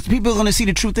colors. People are going to see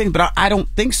the true things, but I don't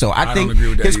think so. I think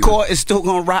his court is still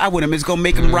going to ride with him. It's going to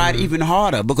make him ride even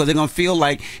harder because they're going to feel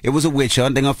like it was a witch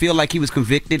hunt. They're going to feel like he was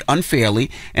convicted unfairly,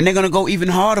 and they're going to go even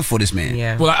harder for this man.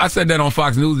 Yeah. Well, I said that on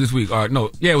Fox News this week. It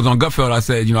was on Gutfeld. I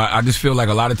said, I just feel like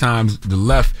a lot of times the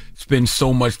left spend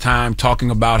so much time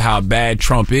talking about how bad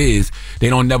Trump is, they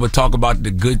don't never talk about the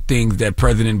good things that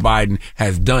President Biden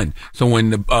has done. So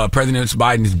when the President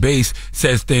Biden's base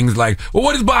says things like, well,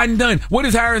 what has Biden done? What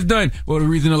has Harris done? Well, the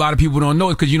reason a lot of people don't know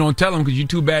is because you don't tell them, because you're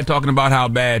too bad talking about how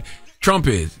bad Trump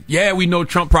is. Yeah, we know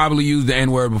Trump probably used the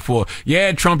N-word before.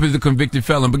 Yeah, Trump is a convicted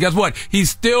felon. But guess what?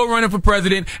 He's still running for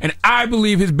president, and I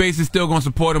believe his base is still going to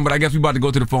support him, but I guess we're about to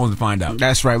go to the phones to find out.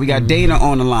 That's right. We got Dana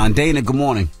on the line. Dana, good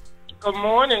morning. Good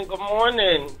morning. Good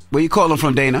morning. Where you calling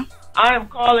from, Dana? I am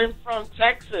calling from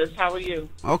Texas. How are you?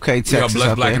 Okay, Texas.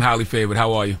 Blessed, black, and highly favored.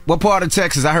 How are you? What part of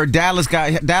Texas? I heard Dallas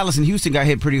and Houston got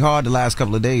hit pretty hard the last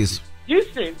couple of days.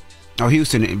 Houston. Oh,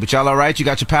 Houston. But y'all all right? You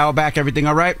got your power back? Everything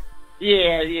all right?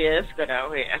 Yeah, it's good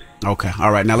out here. Okay,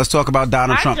 all right. Now let's talk about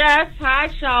Donald Trump. Hi, Jess. Hi,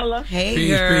 Charla. Hey,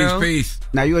 peace, girl. Peace.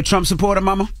 Now, you a Trump supporter,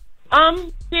 mama?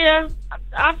 Yeah.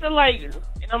 I feel like,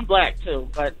 and I'm black too,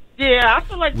 but yeah, I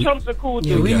feel like Trump's a cool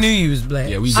dude. Yeah, we knew you was black.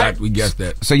 Yeah, we guessed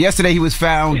that. So yesterday he was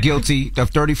found guilty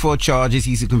of 34 charges.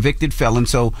 He's a convicted felon.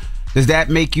 So does that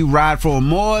make you ride for him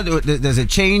more? Does it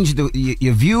change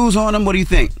your views on him? What do you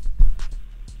think?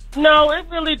 No, it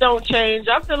really don't change.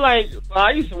 I feel like, I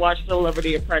used to watch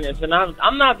Celebrity Apprentice, and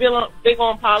I'm not big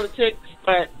on politics,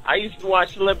 but I used to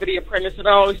watch Celebrity Apprentice, and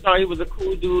I always thought he was a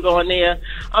cool dude on there.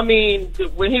 I mean,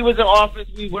 when he was in office,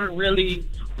 we weren't really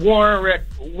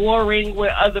warring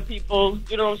with other people.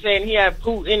 You know what I'm saying? He had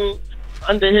Putin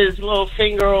under his little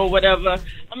finger or whatever.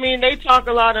 I mean, they talk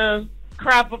a lot of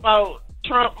crap about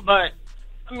Trump, but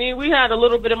I mean, we had a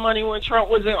little bit of money when Trump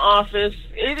was in office.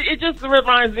 It just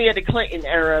reminds me of the Clinton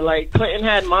era. Like, Clinton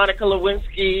had Monica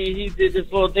Lewinsky. He did this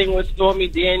little thing with Stormy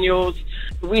Daniels.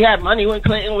 We had money when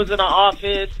Clinton was in the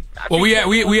office. Well, we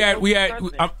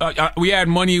had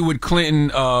money with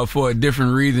Clinton for a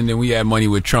different reason than we had money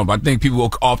with Trump. I think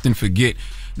people often forget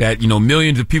that,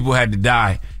 millions of people had to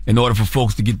die in order for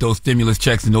folks to get those stimulus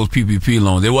checks and those PPP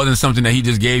loans. It wasn't something that he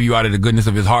just gave you out of the goodness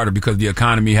of his heart or because the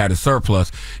economy had a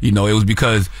surplus. It was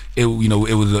because it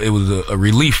was a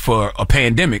relief for a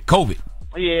pandemic, COVID.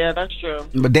 Yeah, that's true.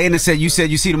 But Dana said you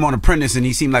seen him on Apprentice and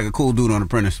he seemed like a cool dude on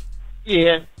Apprentice.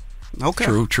 Yeah. Okay.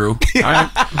 True.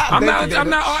 I'm not.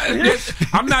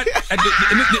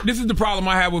 This is the problem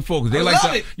I have with folks.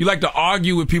 You like to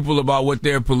argue with people about what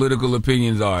their political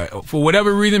opinions are. For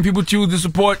whatever reason, people choose to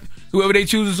support whoever they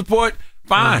choose to support.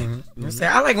 Fine.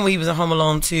 I like him when he was in Home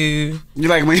Alone too. You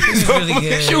like him when he was really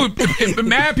good. Shoot,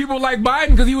 mad people like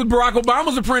Biden because he was Barack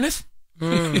Obama's apprentice.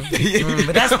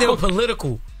 But that's still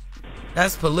political.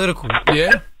 That's political.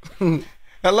 Yeah.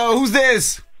 Hello, who's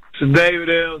this? It's David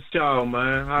L. Shaw,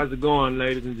 man. How's it going,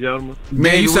 ladies and gentlemen?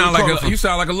 Man, you sound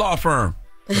like a law firm.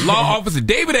 Law officer,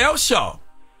 David L. Shaw.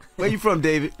 Where you from,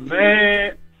 David?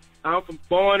 Man, I'm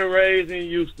born and raised in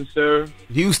Houston, sir.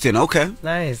 Houston, okay.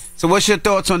 Nice. So what's your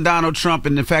thoughts on Donald Trump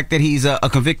and the fact that he's a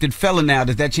convicted felon now?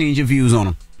 Does that change your views on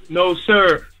him? No,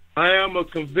 sir. I am a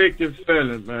convicted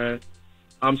felon, man.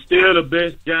 I'm still the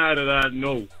best guy that I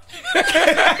know.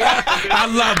 I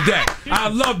love that. I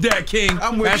love that, King.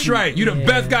 That's right. You're the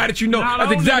best guy that you know.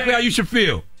 That's exactly how you should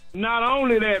feel. Not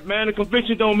only that, man, the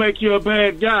conviction don't make you a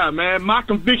bad guy, man. My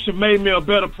conviction made me a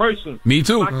better person. Me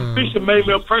too. My conviction made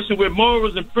me a person with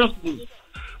morals and principles.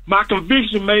 My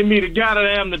conviction made me the guy that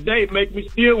I am today. Make me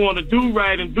still want to do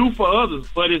right and do for others.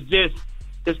 But it's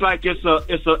like it's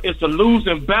a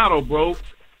losing battle, bro.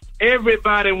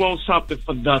 Everybody wants something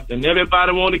for nothing.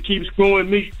 Everybody want to keep screwing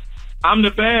me. I'm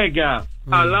the bad guy.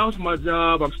 I lost my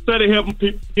job. I'm studying helping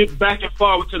people get back and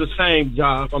forward to the same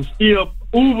job. I'm still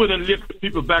Ubering and lifting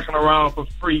people back and around for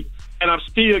free, and I'm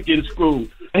still getting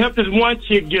screwed. I helped this one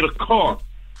chick get a car.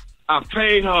 I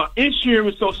paid her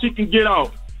insurance so she can get off.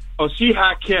 Oh, she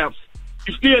high caps.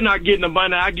 You still not getting the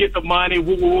money. I get the money.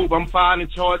 Whoop, whoop. I'm filing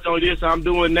charge on this. I'm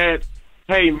doing that.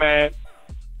 Hey, man,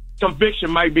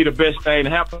 conviction might be the best thing to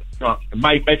happen. It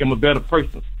might make him a better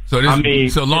person. So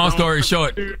long story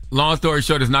short, it's not going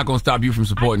to stop you from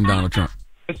supporting Donald Trump.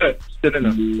 Still in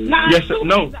there. Yes, sir.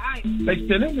 No. They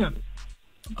still in there.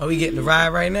 Oh, we getting the ride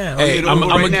right now. Hey, I'm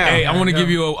gonna give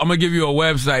you a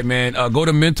website, man. Go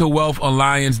to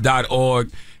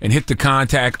mentalwealthalliance.org and hit the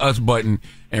contact us button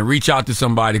and reach out to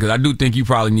somebody, because I do think you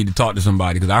probably need to talk to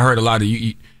somebody, because I heard a lot of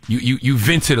you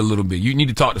vented a little bit. You need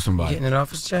to talk to somebody. Getting it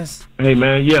off his chest. Hey,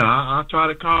 man, yeah, I try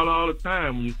to call all the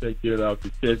time when you say get it off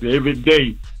your chest. Every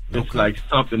day. It's like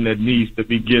something that needs to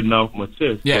be getting off my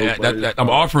chest. Yeah, I'm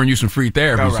offering you some free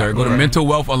therapy, sir. Go to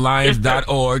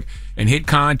mentalwealthalliance.org and hit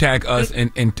contact us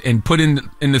and put in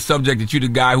the subject that you're the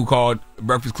guy who called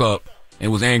Breakfast Club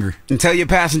and was angry. And tell your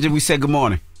passenger we said good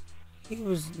morning. He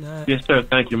was not. Yes, sir.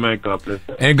 Thank you, man. God bless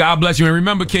you. And God bless you. And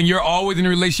remember, Ken, you're always in a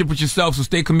relationship with yourself, so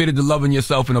stay committed to loving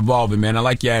yourself and evolving, man. I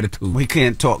like your attitude. We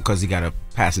can't talk because he got a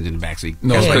passenger in the backseat.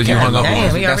 No, it's because you hung up on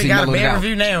him. We already got a bad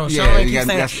review now.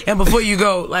 And before you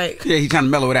go, like... Yeah, he's trying to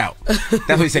mellow it out. That's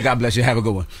what he said. God bless you. Have a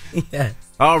good one. Yeah.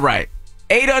 All right.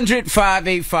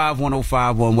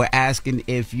 800-585-1051. We're asking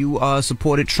if you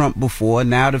supported Trump before.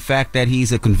 Now the fact that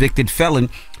he's a convicted felon,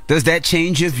 does that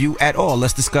change your view at all?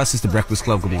 Let's discuss this. The Breakfast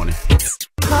Club. Good morning. If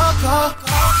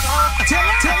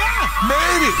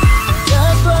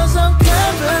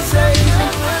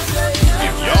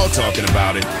y'all talking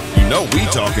about it, you know we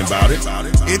talking about it.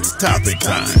 It's topic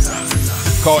time.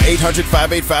 Call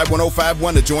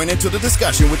 800-585-1051 to join into the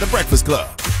discussion with the Breakfast Club.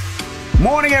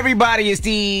 Morning, everybody. It's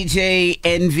DJ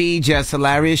Envy, Jess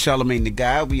Hilarious, Charlamagne the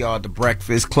Guy. We are the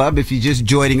Breakfast Club. If you're just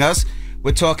joining us,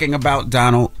 we're talking about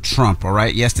Donald Trump, all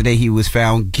right? Yesterday, he was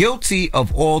found guilty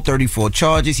of all 34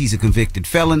 charges. He's a convicted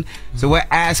felon. So we're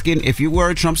asking, if you were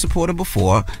a Trump supporter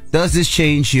before, does this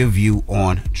change your view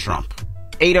on Trump?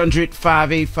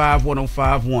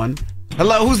 800-585-1051.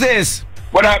 Hello, who's this?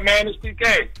 What up, man? It's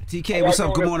TK. TK, what's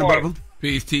up? Good morning, brother.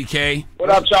 Peace, TK. What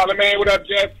up, Charlamagne? What up,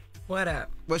 Jess? What up?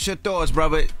 What's your thoughts,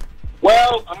 brother?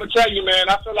 Well, I'm going to tell you, man,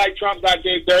 I feel like Trump got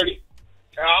did dirty.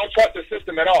 And I don't trust the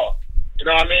system at all. You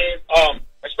know what I mean?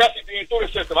 Especially being through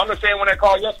the system. I'm the same one that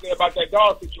called yesterday about that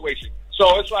dog situation.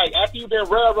 So it's like, after you've been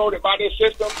railroaded by this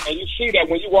system, and you see that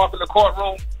when you walk in the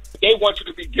courtroom, they want you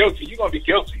to be guilty. You're going to be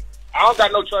guilty. I don't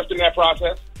got no trust in that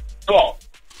process at all.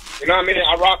 You know what I mean?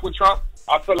 I rock with Trump.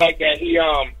 I feel like that he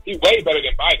way better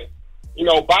than Biden. You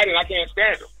know, Biden, I can't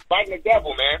stand him. Biden the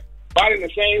devil, man. Biden the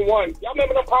same one. Y'all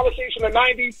remember them politics in the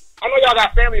 90s? I know y'all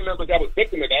got family members that was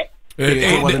victim of that.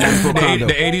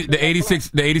 The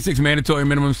 86 mandatory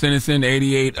minimum sentencing, the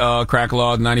 88 crack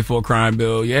laws, 94 crime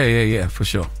bill. Yeah, for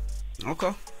sure.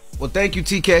 Okay. Well, thank you,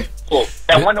 TK. Cool.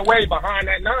 That went away behind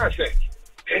that nonsense.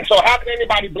 And so how can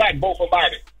anybody black vote for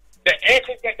Biden? The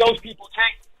antics that those people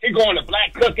take, he going to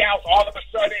black cookouts all of a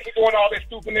sudden, he doing all this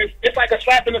stupidness. It's like a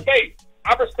slap in the face.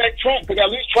 I respect Trump because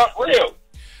at least Trump real.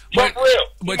 Trump real.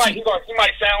 He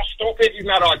might sound stupid. He's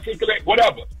not articulate.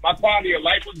 Whatever. My quality of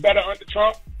life was better under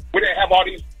Trump. We didn't have all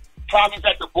these problems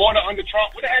at the border under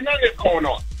Trump. We didn't have none of this going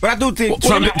on. But I do think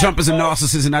Trump is a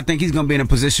narcissist, and I think he's going to be in a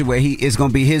position where he is going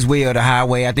to be his way or the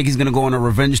highway. I think he's going to go on a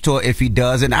revenge tour if he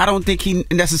does, and I don't think he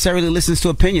necessarily listens to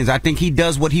opinions. I think he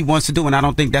does what he wants to do, and I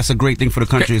don't think that's a great thing for the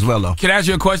country as well, though. Can I ask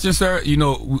you a question, sir? You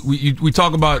know, we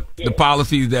talk about the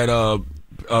policies that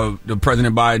the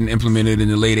President Biden implemented in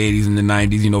the late 80s and the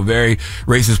 90s, you know, very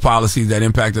racist policies that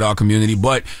impacted our community.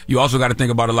 But you also got to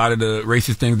think about a lot of the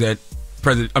racist things that he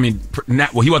wasn't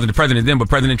the president then, but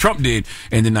President Trump did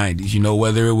in the 90s, you know,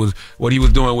 whether it was what he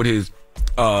was doing with his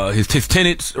his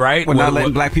tenants, right? Well, not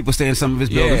letting black people stay in some of his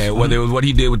buildings. Yeah, whether it was what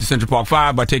he did with the Central Park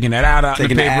 5 by taking that out in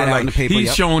the paper. Like,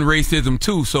 he's shown racism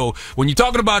too. So when you're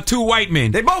talking about two white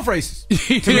men, they both racist.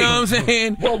 You know what I'm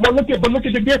saying? Well, look at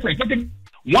the difference. Look at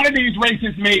one of these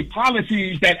racists made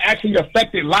policies that actually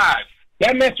affected lives.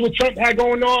 That mess what Trump had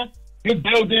going on, his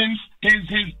buildings, his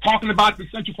talking about the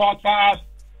Central Park 5,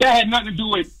 that had nothing to do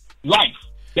with life.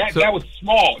 That was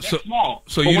small. That's small.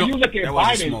 So but you when you look at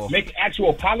Biden making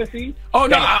actual policy,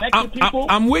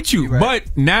 I'm with you. Right.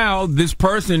 But now this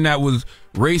person that was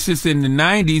racist in the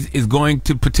 90s is going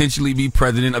to potentially be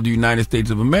president of the United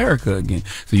States of America again.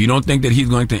 So you don't think that he's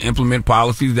going to implement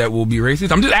policies that will be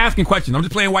racist? I'm just asking questions. I'm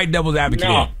just playing white devil's advocate.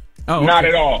 No, okay. Not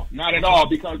at all. Not at all.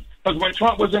 Because when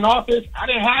Trump was in office, I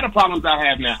didn't have the problems I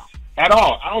have now. At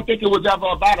all. I don't think it was ever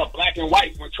about a black and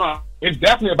white with Trump. It's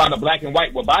definitely about a black and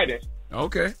white with Biden.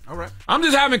 Okay. All right. I'm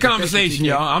just having conversation,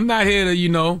 y'all. I'm not here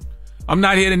to, I'm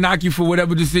not here to knock you for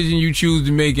whatever decision you choose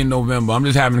to make in November. I'm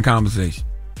just having a conversation.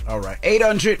 All right.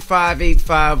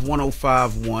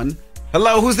 800-585-1051.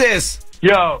 Hello, who's this?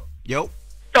 Yo. Yo,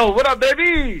 what up,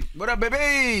 baby? What up,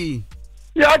 baby?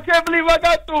 Yeah, I can't believe I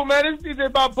got through, man. This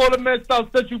DJ Bipolar Man South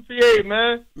Central PA,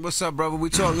 man. What's up, brother? We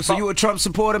talking. So you a Trump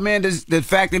supporter, man? Does the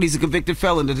fact that he's a convicted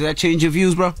felon, does that change your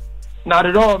views, bro? Not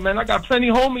at all, man. I got plenty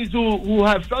homies who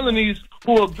have felonies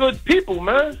who are good people,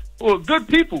 man. Who are good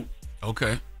people.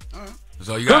 Okay. All right. That's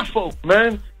all you got. Good folk,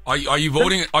 man. Are you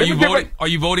voting? Are you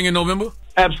voting in November?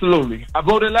 Absolutely. I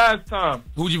voted last time.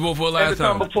 Who'd you vote for last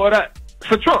time? And the time before that.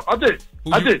 For Trump. I did.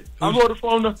 I voted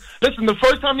for him. Listen, the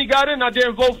first time he got in, I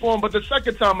didn't vote for him, but the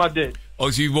second time I did. Oh,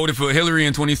 so you voted for Hillary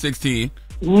in 2016?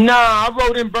 Nah, I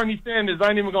wrote in Bernie Sanders. I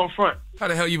ain't even going front. How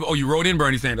the hell you wrote in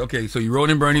Bernie Sanders. Okay, so you wrote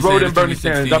in Bernie Sanders. I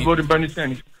voted Bernie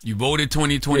Sanders. You voted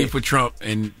 2020 for Trump,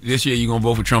 and this year you're going to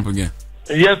vote for Trump again.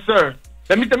 Yes, sir.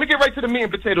 Let me get right to the meat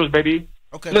and potatoes, baby.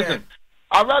 Okay. Listen,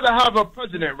 I'd rather have a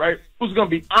president, right, who's going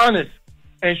to be honest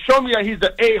and show me that he's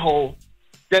an a-hole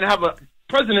than have a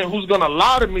president who's going to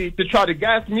lie to me to try to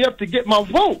gas me up to get my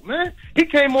vote, man. He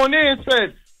came on there and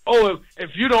said,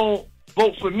 if you don't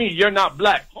vote for me, you're not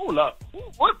black. Hold up.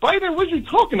 What, Biden? What are you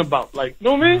talking about? Like, you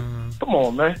know what I mean? Come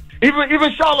on, man. Even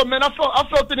Charlamagne, I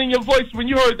felt it in your voice when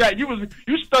you heard that. You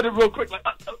stuttered real quick. Like,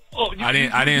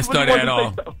 I didn't stutter at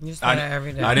all. You stutter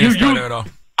every day. I didn't stutter at all.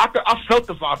 I felt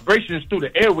the vibrations through the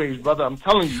airwaves, brother. I'm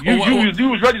telling you. You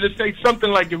was ready to say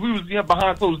something like if we was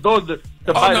behind closed doors. No.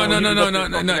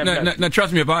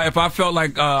 Trust me. If I felt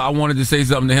like I wanted to say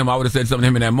something to him, I would have said something to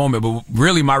him in that moment. But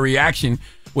really, my reaction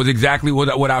was exactly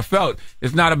what I felt.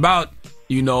 It's not about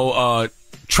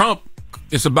Trump.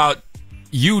 It's about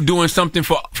you doing something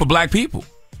for black people.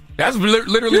 That's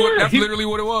literally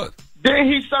what it was.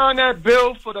 Didn't he sign that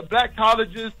bill for the black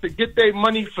colleges to get their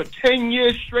money for 10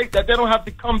 years straight, that they don't have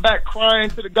to come back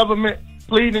crying to the government,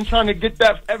 pleading, trying to get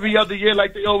that every other year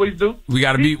like they always do? We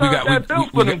got to be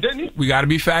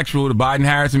factual. The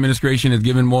Biden-Harris administration has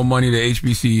given more money to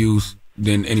HBCUs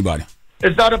than anybody.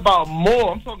 It's not about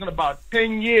more. I'm talking about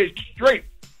 10 years straight.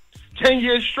 10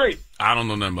 years straight. I don't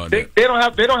know nothing about that. They don't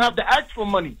have to ask for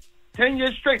money. 10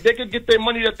 years straight, they could get their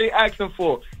money that they asking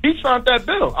for. He signed that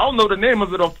bill. I don't know the name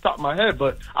of it off the top of my head,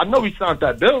 but I know he signed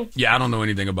that bill. Yeah, I don't know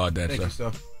anything about that. Thank you,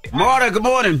 sir. Marta, good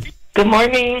morning. Good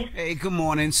morning. Hey, good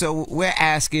morning. So we're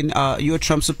asking, you're a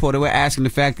Trump supporter. We're asking the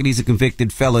fact that he's a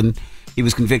convicted felon. He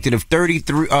was convicted of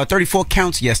 34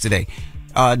 counts yesterday.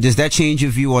 Does that change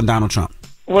your view on Donald Trump?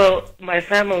 Well, my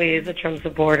family is a Trump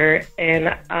supporter,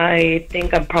 and I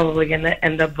think I'm probably going to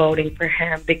end up voting for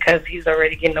him because he's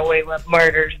already getting away with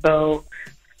murder. So,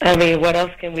 I mean, what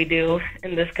else can we do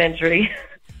in this country?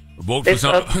 Vote for it's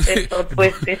so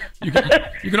twisted. You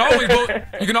can always vote.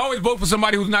 You can always vote for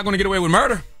somebody who's not going to get away with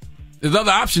murder. There's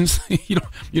other options. You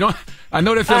don't. I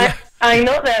know that. I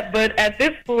know that, but at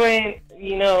this point,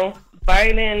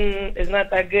 Biden is not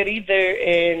that good either,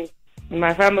 and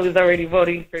my family's already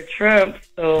voting for Trump,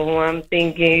 so I'm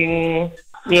thinking,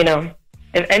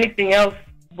 if anything else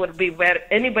would be better,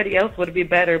 anybody else would be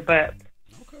better, but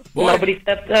nobody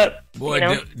stepped up. Boy,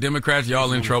 Democrats,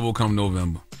 y'all in trouble come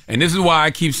November. And this is why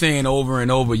I keep saying over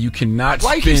and over, you cannot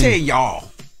Why you keep saying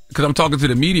y'all? Because I'm talking to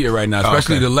the media right now,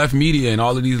 especially the left media and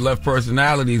all of these left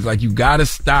personalities. Like, you got to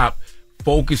stop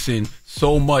focusing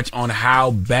so much on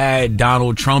how bad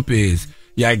Donald Trump is.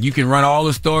 Yeah, you can run all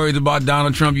the stories about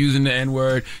Donald Trump using the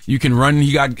N-word. You can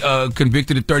he got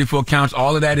convicted of 34 counts.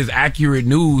 All of that is accurate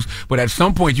news. But at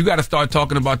some point, you got to start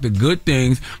talking about the good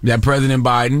things that President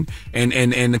Biden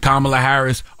and Kamala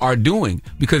Harris are doing,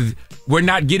 because we're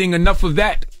not getting enough of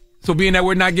that So being that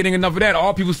we're not getting enough of that,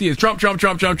 all people see is Trump, Trump,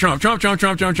 Trump, Trump, Trump, Trump, Trump,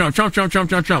 Trump, Trump, Trump, Trump, Trump, Trump,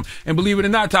 Trump, Trump. And believe it or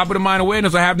not, top of the mind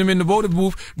awareness, I have them in the voter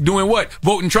booth doing what?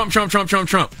 Voting Trump, Trump, Trump, Trump,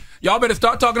 Trump. Y'all better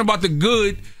start talking about the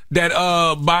good that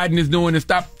Biden is doing and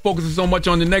stop focusing so much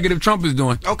on the negative Trump is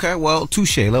doing. Okay, well,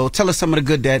 touche. Tell us some of the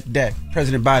good that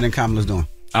President Biden and Kamala's doing.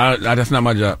 That's not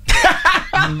my job.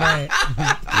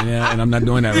 Yeah, and I'm not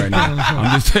doing that right now.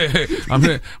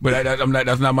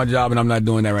 That's not my job, and I'm not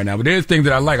doing that right now. But there's things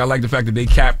that I like. I like the fact that they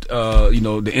capped,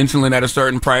 the insulin at a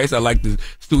certain price. I like the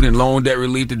student loan debt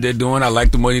relief that they're doing. I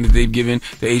like the money that they've given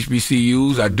the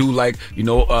HBCUs. I do like,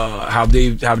 how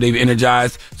they've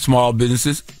energized small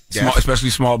businesses. Yes.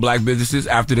 Especially small black businesses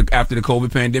after the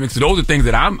COVID pandemic. So those are things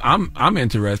that I'm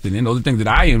interested in. Those are things that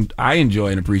I enjoy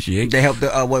and appreciate. They helped the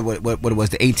what it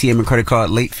was, the ATM and credit card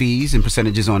late fees and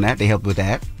percentages on that. They helped with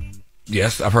that.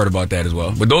 Yes, I've heard about that as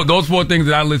well. But those 4 things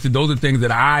that I listed, those are things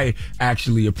that I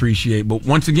actually appreciate. But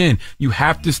once again, you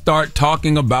have to start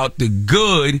talking about the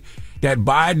good that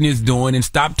Biden is doing and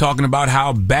stop talking about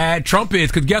how bad Trump is.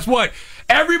 Because guess what?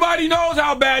 Everybody knows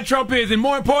how bad Trump is, and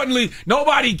more importantly,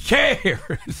 nobody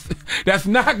cares. That's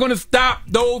not going to stop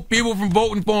those people from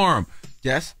voting for him.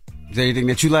 Yes? Is there anything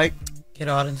that you like? Get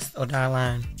all this O'Donnell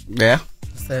line. Yeah?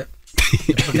 That's it.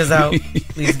 Book us out.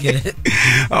 Please get it.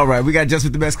 All right, we got Jess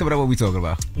With The Mess coming up. What we talking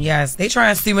about? Yes, they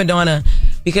trying to sue Madonna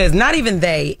because not even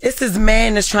they. It's this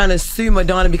man that's trying to sue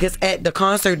Madonna because at the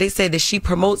concert they said that she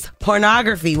promotes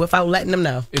pornography without letting them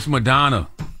know. It's Madonna.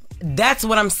 That's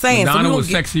what I'm saying. Madonna so was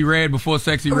Sexy Red before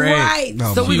Sexy Red. Right.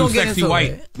 No, so we're going to get Sexy into White.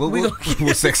 it.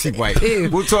 We're Sexy White.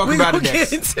 We'll talk about it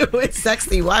next. We're going to get into it.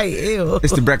 Sexy White. Ew.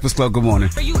 It's the Breakfast Club. Good morning.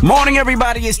 Morning,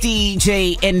 everybody. It's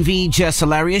DJ NV, Jess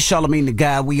Hilarious, Charlamagne the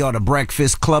Guy. We are the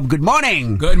Breakfast Club. Good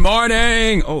morning. Good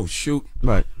morning. Oh, shoot.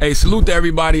 Right. Hey, salute to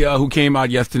everybody who came out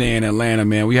yesterday in Atlanta,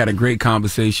 man. We had a great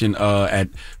conversation at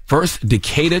First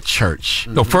Decatur Church.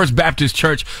 No, First Baptist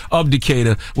Church of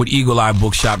Decatur with Eagle Eye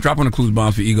Bookshop. Drop on the clues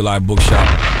bombs for Eagle Eye Bookshop.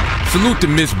 Salute to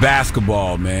Miss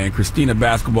Basketball, man. Christina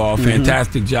Basketball,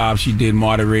 fantastic job she did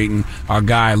moderating. Our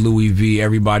guy, Louis V,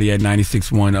 everybody at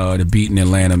 96.1 The Beat in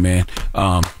Atlanta, man.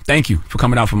 Thank you for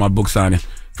coming out for my book signing.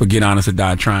 For Get Honest or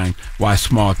Die Trying, Why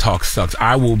Small Talk Sucks.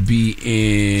 I will be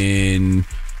in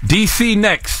D.C.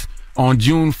 next on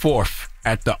June 4th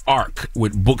at the Arc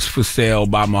with Books for Sale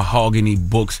by Mahogany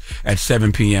Books at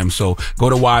 7 p.m. So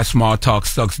go to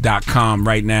whysmalltalksucks.com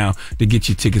right now to get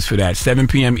your tickets for that. 7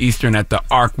 p.m. Eastern at the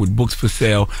Arc with Books for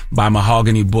Sale by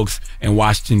Mahogany Books in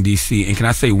Washington, D.C. And can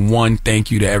I say one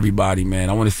thank you to everybody, man?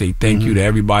 I want to say thank you to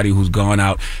everybody who's gone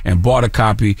out and bought a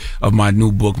copy of my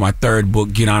new book, my third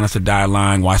book, Get Honest or Die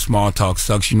Lying, Why Small Talk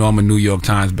Sucks. You know I'm a New York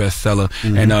Times bestseller.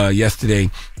 And yesterday,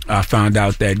 I found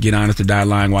out that Get Honest or Die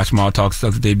Lying, Why Small Talk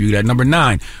Sucks debuted at number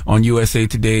 9 on USA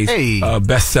Today's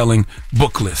best-selling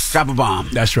book list. Drop a bomb.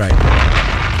 That's right.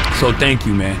 So thank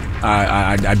you, man.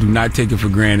 I do not take it for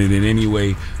granted in any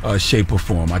way, shape, or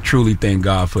form. I truly thank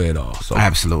God for it all. So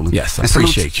absolutely. Yes, I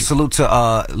appreciate you. Salute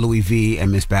to Louis V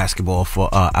and Miss Basketball for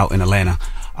out in Atlanta.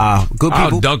 Good people.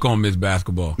 I'll dunk on Miss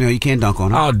Basketball. No, you can't dunk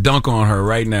on her. I'll dunk on her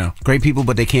right now. Great people,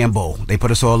 but they can't bowl. They put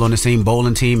us all on the same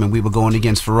bowling team, and we were going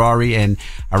against Ferrari, and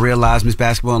I realized Miss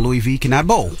Basketball and Louis V cannot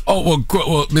bowl. Oh,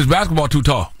 well Miss Basketball too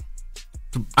tall.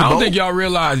 I don't think y'all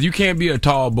realize you can't be a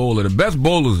tall bowler. The best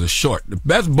bowlers are short. The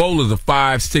best bowlers are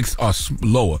 5'6" or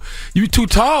lower. You too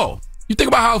tall. You think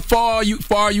about how far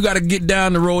you got to get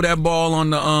down to roll that ball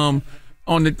on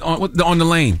the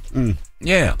lane.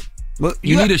 Yeah. Well,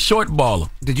 you need a short baller.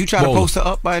 Did you try to post her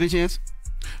up by any chance?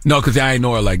 No, because I ain't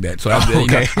know her like that. So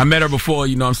I met her before,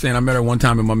 you know what I'm saying? I met her one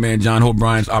time at my man John Hope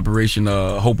Bryant's Operation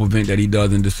Hope event that he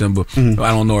does in December. I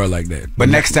don't know her like that. But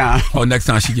next time. Oh, next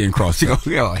time she getting crossed. I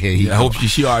hope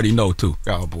she already know, too.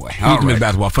 Oh, boy. Miss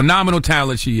Basketball. Phenomenal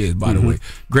talent she is, by the way.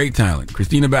 Great talent.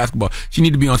 Christina Basketball. She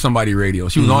need to be on somebody's radio.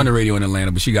 She was on the radio in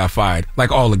Atlanta, but she got fired,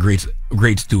 like all the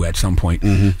greats do at some point.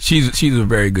 She's a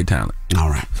very good talent. All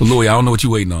right. So, Louis, I don't know what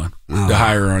you're waiting on. To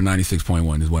hire her on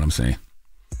 96.1 is what I'm saying.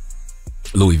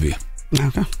 Louis V.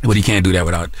 Okay. But he can't do that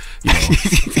without,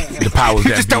 the powers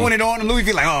that just throwing it on, and Louis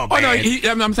V like, oh,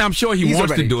 no, I'm sure he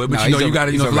wants to do it, but you got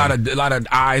to, a lot of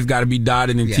I's got to be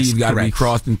dotted and T's got to be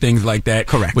crossed and things like that.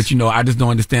 Correct. But I just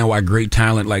don't understand why great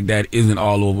talent like that isn't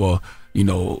all over,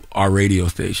 our radio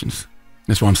stations.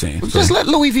 That's what I'm saying. Just let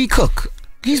Louis V cook.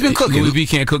 He's been cooking. Louis V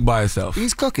can't cook by himself.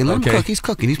 He's cooking. Let him cook. He's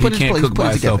cooking. He's putting his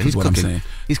plate together. He's what I'm saying.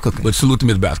 He's cooking. But salute to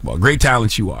Miss Basketball. Great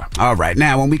talent you are. All right.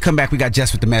 Now, when we come back, we got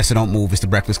Jess with the Mess. So don't move. It's the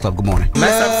Breakfast Club. Good morning.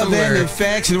 Mess up some and words.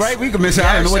 affection, right? We can miss it.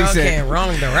 I don't know what he said.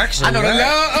 Wrong direction. I know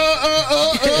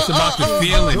It's about the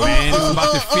feeling, man. It's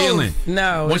about the feeling.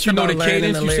 No. Once you know the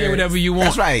cadence, you say whatever you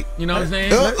want. That's right. You know what I'm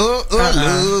saying?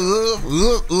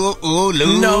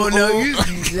 No.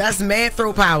 That's mad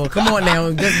throw power. Come on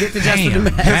now. Just get to Jess with the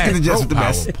Mess. Let's get to Jess with the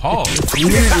Mess. Pause.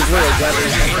 Music is real, brother.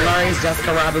 Jess Hilarious,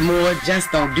 Jessica Robin Moore.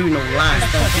 Just don't do no lines.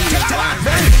 Don't do no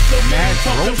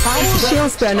lines. She don't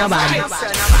spare nobody.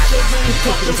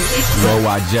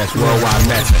 Worldwide Jess, worldwide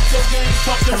Mack.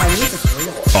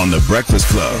 On the Breakfast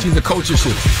Club. She's a culture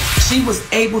shifter. She was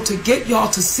able to get y'all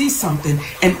to see something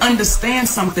and understand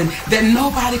something that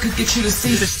nobody could get you to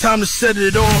see. It's time to set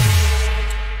it off.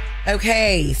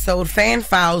 Okay, so fan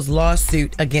files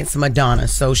lawsuit against Madonna.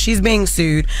 So she's being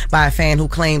sued by a fan who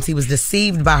claims he was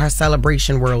deceived by her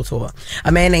Celebration World Tour.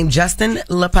 A man named Justin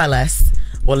Lipales,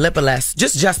 or Lipales,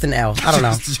 just Justin L. I don't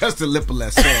know. Justin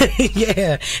Lipales.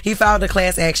 Yeah, he filed a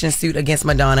class action suit against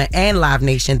Madonna and Live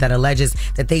Nation that alleges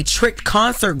that they tricked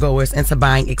concert goers into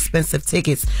buying expensive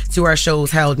tickets to our shows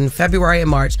held in February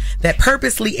and March that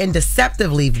purposely and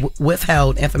deceptively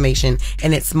withheld information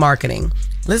in its marketing.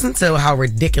 Listen to how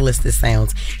ridiculous this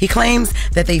sounds. He claims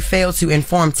that they failed to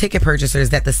inform ticket purchasers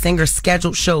that the singer's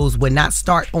scheduled shows would not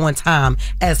start on time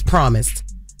as promised.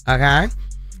 Okay?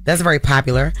 That's very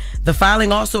popular. The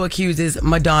filing also accuses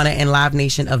Madonna and Live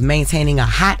Nation of maintaining a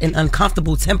hot and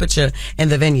uncomfortable temperature in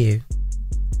the venue.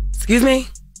 Excuse me?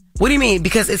 What do you mean?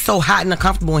 Because it's so hot and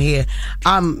uncomfortable in here,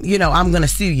 I'm gonna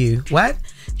sue you. What?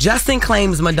 Justin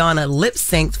claims Madonna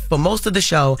lip-synced for most of the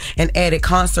show and added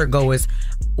concert goers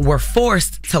were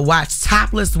forced to watch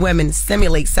topless women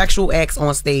simulate sexual acts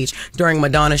on stage during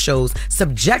Madonna shows,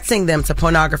 subjecting them to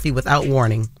pornography without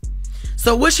warning.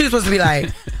 So what she was supposed to be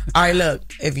like, all right, look,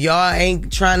 if y'all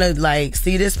ain't trying to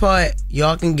see this part,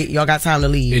 y'all got time to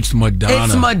leave. It's Madonna.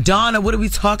 It's Madonna. What are we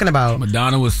talking about?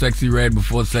 Madonna was Sexy Red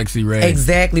before Sexy Red.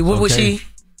 Exactly. What was she?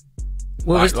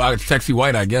 Sexy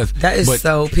White, I guess. That is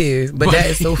so pure, but that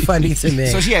is so funny to me.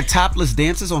 So she had topless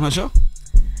dancers on her show?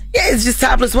 Yeah, it's just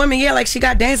topless women. Yeah, she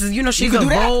got dances. She's a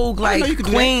Vogue, queen.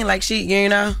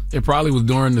 It probably was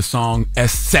during the song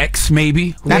Sex,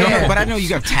 maybe. But I know you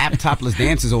got topless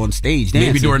dancers on stage dancing.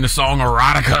 Maybe during the song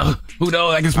Erotica. Who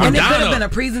knows? It's Madonna. And it could have been a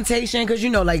presentation because,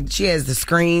 she has the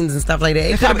screens and stuff like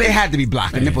that. It had to be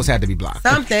blocked. The nipples had to be blocked.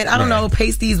 Something. I don't know.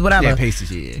 Pasties, whatever. Yeah,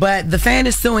 pasties, yeah. But the fan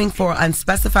is suing for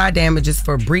unspecified damages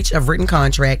for breach of written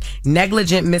contract,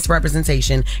 negligent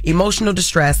misrepresentation, emotional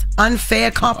distress,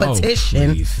 unfair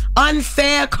competition.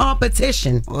 Unfair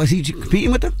competition. Is he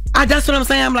competing with them? That's what I'm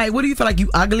saying. I'm like, what do you feel like? You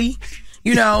ugly?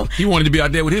 He wanted to be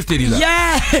out there with his titties out.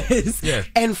 Yes. Yeah.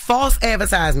 And false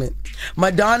advertisement.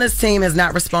 Madonna's team has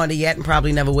not responded yet and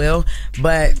probably never will.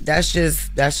 But that's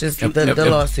just the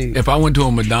lawsuit. If I went to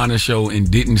a Madonna show and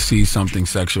didn't see something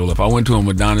sexual, if I went to a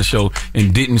Madonna show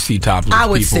and didn't see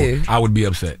topless people, I would be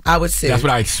upset. I would sue. That's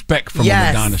what I expect from a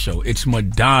Madonna show. It's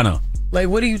Madonna.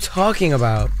 What are you talking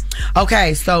about?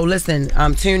 Okay, so listen,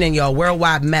 tune in, y'all.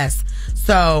 Worldwide Mess.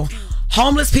 So,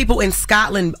 homeless people in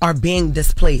Scotland are being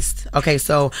displaced. Okay,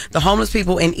 so the homeless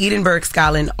people in Edinburgh,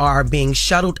 Scotland are being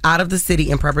shuttled out of the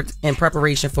city in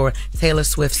preparation for Taylor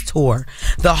Swift's tour.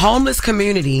 The homeless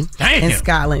community in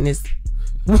Scotland is...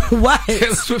 What?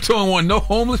 Taylor Swift don't want no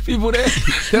homeless people there.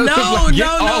 Get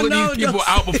all of these people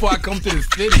out before I come to the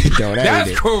city.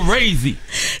 That's crazy.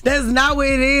 That's not what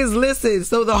it is. Listen,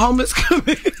 so the homeless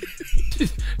community...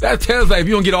 That tells if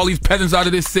you don't get all these peasants out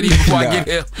of this city before I get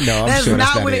here. No, that's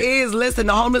not what it is. Listen,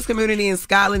 the homeless community in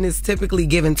Scotland is typically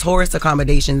given tourist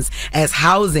accommodations as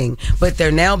housing, but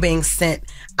they're now being sent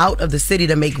out of the city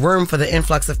to make room for the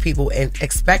influx of people and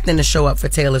expecting to show up for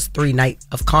Taylor's 3-night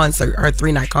concert.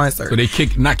 So they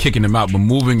not kicking them out, but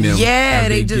moving them. Yeah,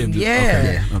 they just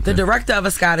Okay. The director of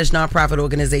a Scottish nonprofit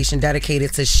organization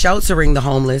dedicated to sheltering the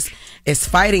homeless is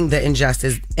fighting the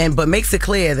injustice, but makes it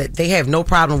clear that they have no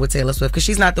problem with Taylor Swift because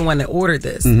she's not the one that ordered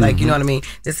this. You know what I mean?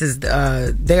 This is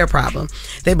their problem.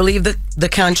 They believe that the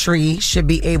country should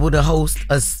be able to host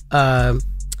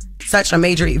such a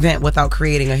major event without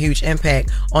creating a huge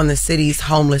impact on the city's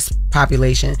homeless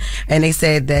population. And they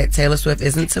said that Taylor Swift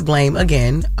isn't to blame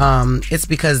again. It's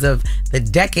because of the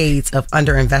decades of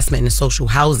underinvestment in social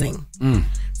housing.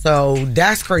 So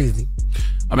that's crazy.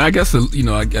 I mean, I guess, you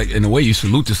know, in a way, you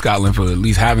salute to Scotland for at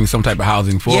least having some type of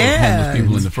housing for homeless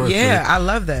people in the first place. Yeah, I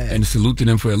love that. And salute to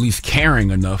them for at least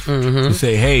caring enough to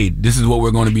say, hey, this is what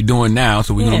we're going to be doing now,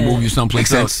 so we're going to move you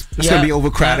someplace else. It's going to be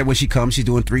overcrowded when she comes. She's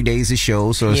doing 3 days of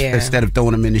shows, so instead of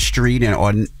throwing them in the street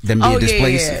or them being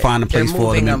displaced, find a place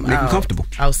for them and make them comfortable.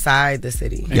 Outside the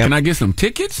city. And can I get some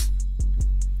tickets?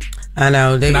 I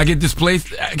know. Can I get displaced?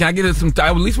 Can I get some? I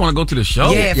at least want to go to the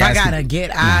show. Yeah, if I gotta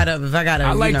get out of, if I gotta.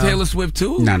 I like Taylor Swift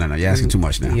too. No, you're asking too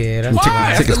much now. Yeah,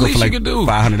 that's tickets go for like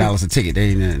 $500 a ticket.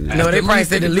 They probably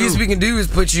said the least we can do is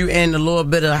put you in a little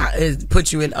bit of,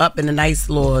 put you in up in a nice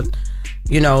little,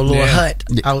 little hut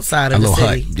outside of the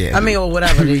city. Hut, yeah. I mean, or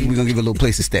whatever. We're gonna give you a little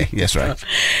place to stay. That's right.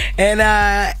 And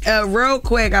real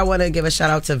quick, I want to give a shout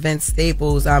out to Vince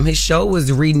Staples. His show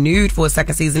was renewed for a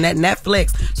second season at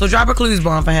Netflix. So drop a clues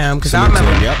bomb for him, because I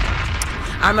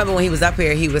remember when he was up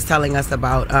here, he was telling us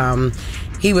about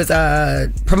he was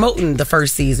promoting the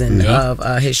first season of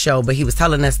his show, but he was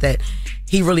telling us that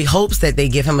he really hopes that they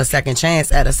give him a second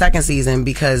chance at a second season,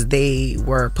 because they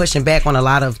were pushing back on a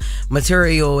lot of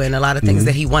material and a lot of things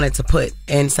that he wanted to put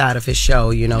inside of his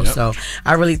show, So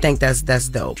I really think that's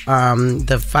dope.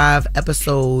 The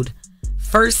 5-episode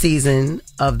first season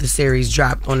of the series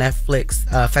dropped on Netflix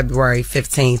February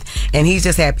 15th, and he's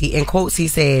just happy. In quotes, he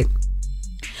said,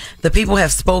 "The people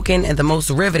have spoken, and the most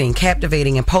riveting,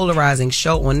 captivating, and polarizing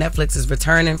show on Netflix is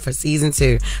returning for season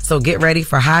 2. So get ready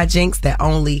for hijinks that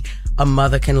only a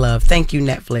mother can love." Thank you,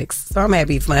 Netflix. So I'm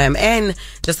happy for him. And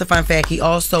just a fun fact, he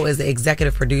also is the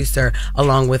executive producer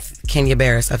along with Kenya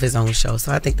Barris of his own show.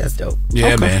 So I think that's dope.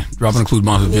 Yeah, man. Dropping the clues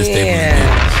bombs with Vince Staples.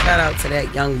 Yeah. Shout out to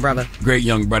that young brother. Great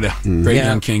young brother. Great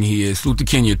young king he is. Salute to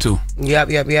Kenya, too. Yep.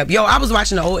 Yo, I was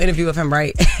watching the old interview of him,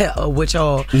 right? with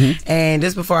y'all. And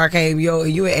just before I came,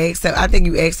 you had asked him, I think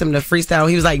you asked him to freestyle.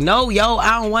 He was like, "No,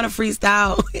 I don't want to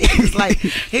freestyle."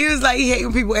 He was like, he hate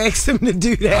when people ask him to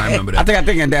do that. I remember that. I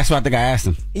think that's what I asked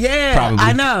him. Yeah, probably.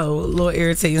 I know. A little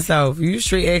irritating self. You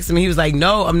straight asked him. He was like,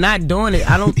 "No, I'm not doing it.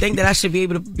 I don't think that I should be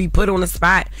able to be put on the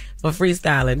spot for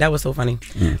freestyling." That was so funny.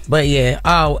 But yeah.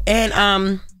 Oh,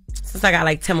 and since I got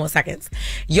like 10 more seconds,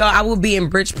 yo, I will be in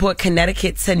Bridgeport,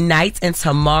 Connecticut tonight and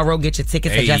tomorrow. Get your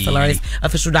tickets at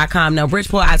JessHilarious.official.com. Now,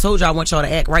 Bridgeport, I told y'all I want y'all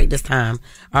to act right this time.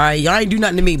 All right, y'all ain't do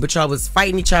nothing to me, but y'all was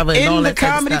fighting each other and all that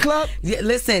type of stuff. In the comedy club? Yeah,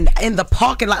 listen, in the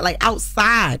parking lot, like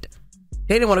outside.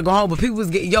 They didn't want to go home, but people was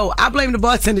getting, I blame the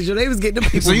bartenders, yo. They was getting the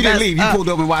people. So you didn't leave? You pulled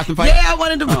over and watched them fight? Yeah, I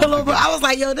wanted to pull over. I was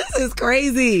like, yo, this is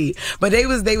crazy. But they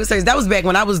was saying, that was back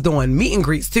when I was doing meet and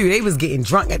greets too. They was getting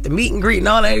drunk at the meet and greet and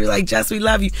all that. They was like, "Jess, we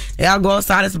love you." And I'll go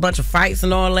outside, it's a bunch of fights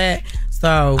and all that.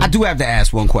 So I do have to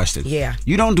ask one question. Yeah.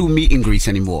 You don't do meet and greets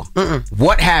anymore.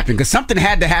 What happened? Because something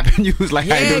had to happen. You was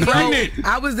like,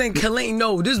 I was in Killeen.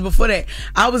 No, this was before that.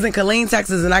 I was in Killeen,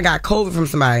 Texas, and I got COVID from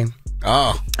somebody.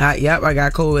 Oh. I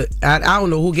got COVID. I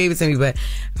don't know who gave it to me, but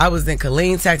I was in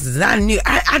Killeen, Texas, and I knew,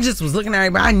 I just was looking at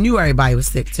everybody. I knew everybody was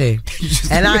sick too.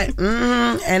 And I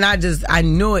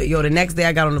knew it. Yo, the next day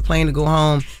I got on the plane to go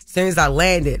home. As soon as I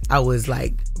landed, I was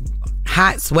like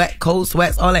hot, sweat, cold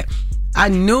sweats, all that. I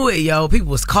knew it, yo. People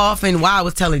was coughing while I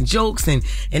was telling jokes, and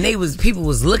people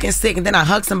was looking sick. And then I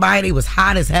hugged somebody. They was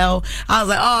hot as hell. I was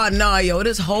like, "Oh no, yo,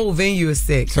 this whole venue is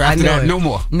sick." So after that, no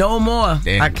more.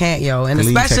 Damn. I can't, yo, and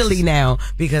especially now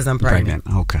because I'm pregnant.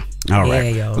 Okay, all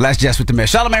right. Yeah, yo. Well, that's Jess with the Mess.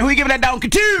 Charlamagne, who you giving that donkey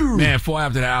to? Man, 4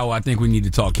 after the hour, I think we need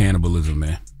to talk cannibalism,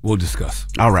 man. We'll discuss.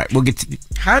 All right, we'll get to.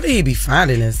 How did he be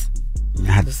finding this?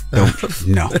 I don't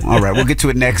know. All right, we'll get to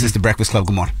it next. It's the Breakfast Club.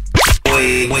 Good morning.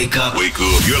 Wake up.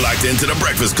 You're locked into the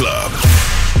Breakfast Club.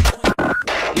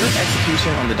 Your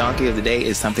execution on the donkey of the day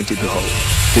is something to behold.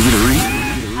 Is it a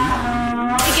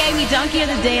read? He gave me donkey of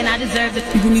the day and I deserve it.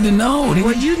 People need to know.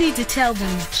 Well, you need to tell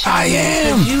them. I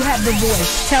am. You have the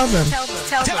voice. Tell them.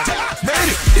 Tell them.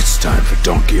 It's time for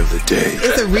Donkey of the Day.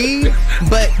 It's a read,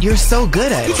 but you're so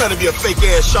good at it. You trying to be a fake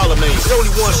ass Charlamagne. There's only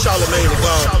one Charlamagne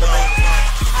around.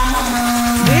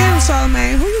 Damn,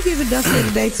 Charlamagne, who you giving Donkey of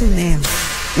the Day to now?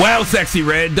 Well, Sexy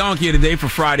Red, Donkey of the Day for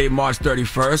Friday, March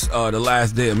 31st. The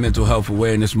last day of Mental Health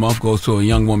Awareness Month goes to a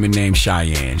young woman named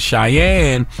Cheyenne.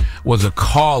 Cheyenne was a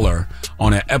caller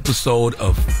on an episode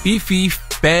of Fifi,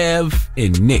 Fev,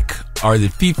 and Nick. Or is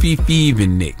it Fifi, Fev,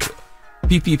 and Nick?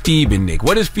 Fifi, Fev, and Nick.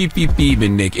 What is Fifi, Fev,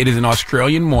 and Nick? It is an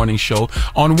Australian morning show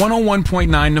on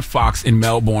 101.9 The Fox in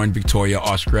Melbourne, Victoria,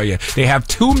 Australia. They have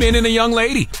 2 men and a young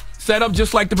lady. Set up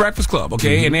just like the Breakfast Club,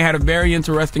 okay? And they had a very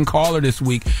interesting caller this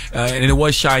week, and it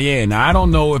was Cheyenne. Now, I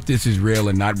don't know if this is real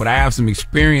or not, but I have some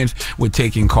experience with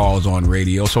taking calls on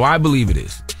radio, so I believe it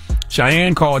is.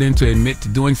 Cheyenne called in to admit to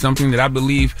doing something that I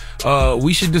believe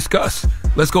we should discuss.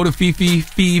 Let's go to Fifi,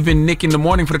 Fev, and Nick in the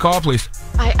morning for the call, please.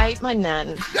 I ate my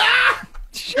nan.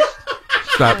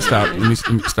 Shut Stop. Let me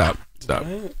stop.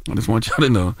 I just want y'all to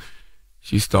know.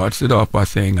 She starts it off by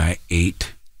saying, I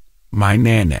ate my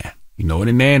nana. You know what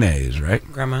a nana is, right?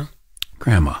 Grandma.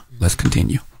 Let's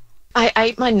continue. I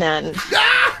ate my nan.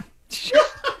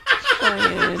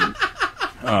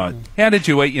 How did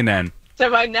you eat your nan? So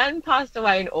my nan passed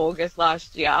away in August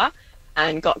last year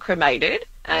and got cremated.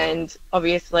 And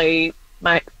obviously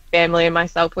my family and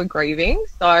myself were grieving.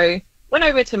 So went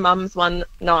over to Mum's one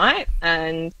night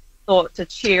and thought to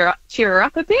cheer her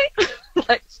up a bit.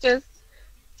 Let's just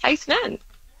taste nan.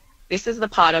 This is the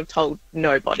part I've told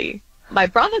nobody. My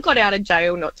brother got out of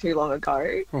jail not too long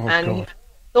ago and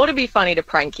thought it'd be funny to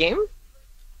prank him.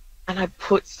 And I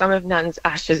put some of nan's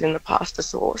ashes in the pasta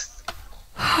sauce.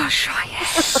 Oh, sure,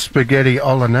 yes. Spaghetti a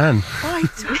la nan.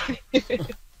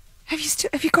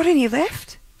 Have you got any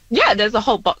left? Yeah, there's a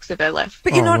whole box of it left.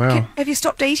 But you're not. Wow. Have you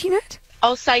stopped eating it?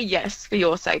 I'll say yes for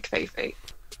your sake, Fifi.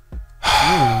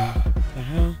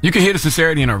 You can hear the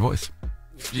sincerity in her voice.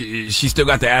 She still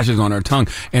got the ashes on her tongue.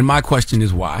 And my question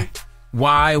is why?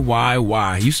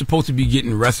 Why? You're supposed to be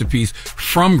getting recipes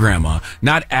from grandma,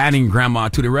 not adding grandma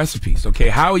to the recipes. Okay,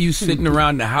 how are you sitting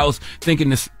around the house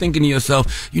thinking to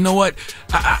yourself, you know what?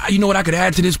 You know what I could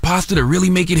add to this pasta to really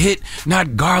make it hit?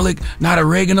 Not garlic, not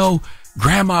oregano,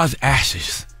 grandma's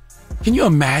ashes. Can you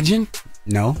imagine?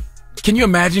 No. Can you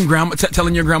imagine grandma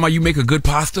telling your grandma you make a good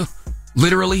pasta?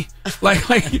 Literally,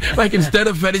 like instead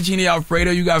of fettuccine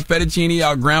alfredo, you got fettuccine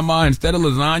al grandma. Instead of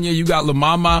lasagna, you got la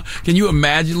mama. Can you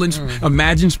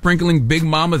imagine sprinkling Big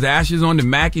Mama's ashes on the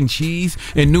mac and cheese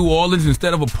in New Orleans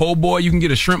instead of a po' boy? You can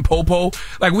get a shrimp po'.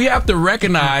 Like, we have to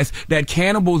recognize that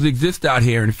cannibals exist out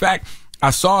here. In fact,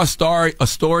 I saw a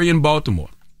story in Baltimore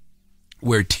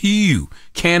where two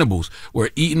cannibals were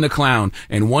eating the clown,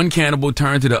 and one cannibal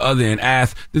turned to the other and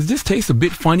asked, "Does this taste a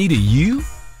bit funny to you?"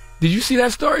 Did you see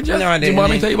that story, Jess? No, I didn't. Did you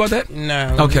want me to tell you about that?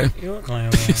 No. Okay. You're a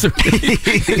clown. It's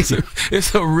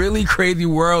a really crazy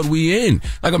world we in.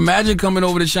 Like, imagine coming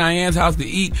over to Cheyenne's house to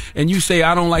eat, and you say,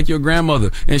 "I don't like your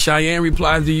grandmother," and Cheyenne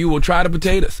replies to you, "Well, try the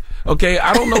potatoes." Okay,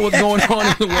 I don't know what's going on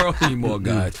in the world anymore,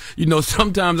 guys. You know,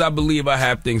 sometimes I believe I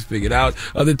have things figured out.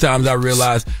 Other times I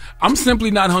realize I'm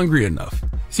simply not hungry enough.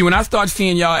 See, when I start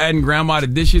seeing y'all adding grandma to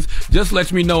dishes, just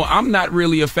lets me know I'm not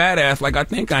really a fat ass like I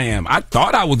think I am. I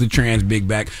thought I was a trans big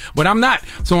back, but I'm not.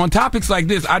 So on topics like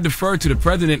this, I defer to the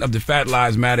president of the Fat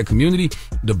Lives Matter community,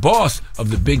 the boss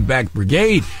of the Big Back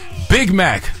Brigade, Big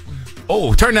Mack.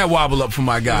 Oh, turn that wobble up for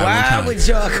my guy. Why would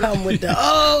y'all come with the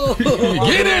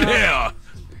Get in here!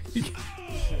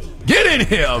 Get in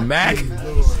here, Mack.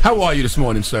 How are you this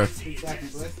morning, sir?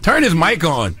 Turn his mic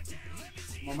on.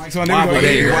 My mic's on.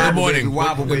 There you go. Good morning.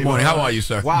 Good morning. How are you,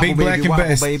 sir? Big Black and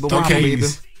Best. Okay.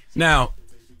 Now,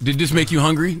 did this make you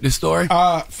hungry, this story?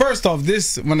 First off, as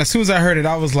soon as I heard it,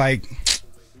 I was like,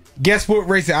 guess what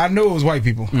race? I knew it was white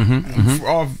people.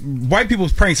 White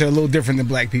people's pranks are a little different than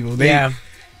black people.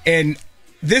 And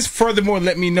this furthermore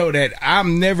let me know that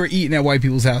I'm never eating at white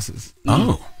people's houses.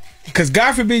 Oh. Because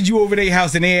God forbid you over their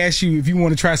house and they ask you if you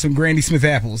want to try some Granny Smith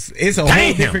apples. It's a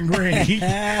whole different Granny.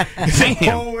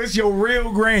 It's your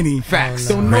real Granny. Facts.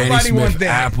 So nobody wants that.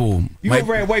 Apple. You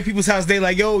over at white people's house, they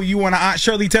like, yo, you want an Aunt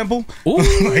Shirley Temple?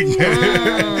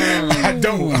 I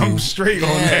don't. I'm straight on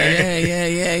that.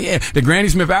 Yeah. The Granny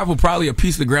Smith apple probably a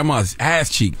piece of grandma's ass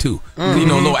cheek too. You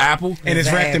know, a little apple. And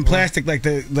it's wrapped in plastic like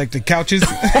the couches.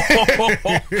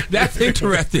 That's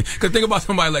interesting. Because think about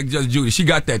somebody like Just Judy. She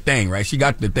got that thing, right? She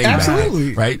got the thing.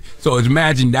 Absolutely. Right? So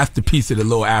imagine that's the piece of the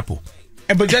little apple.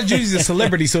 But Judge Judy's a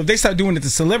celebrity, so if they start doing it to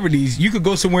celebrities, you could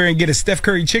go somewhere and get a Steph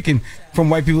Curry chicken from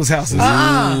white people's houses.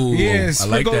 I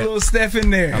like that. A little Steph in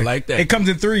there. I like that. It comes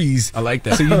in threes. I like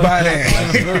that. So you buy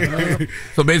that.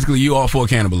 So basically, you all for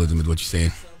cannibalism is what you're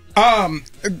saying.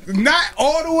 Not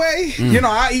all the way. You know,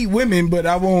 I eat women, but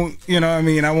I won't. You know what I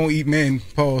mean? I won't eat men.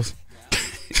 Pause.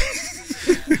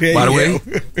 By the way,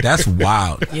 that's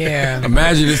wild. Yeah.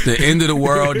 Imagine it's the end of the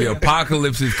world, the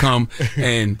apocalypse has come,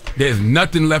 and there's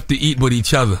nothing left to eat but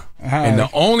each other. And the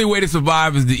only way to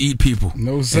survive is to eat people.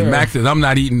 No, sir. And Max says, I'm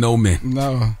not eating no men.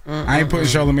 No. I ain't putting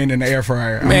Charlamagne in the air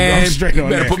fryer. Man, I'm straight on you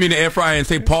better that. put me in the air fryer and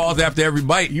say pause after every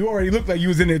bite. You already looked like you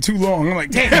was in there too long. I'm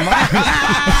like, damn,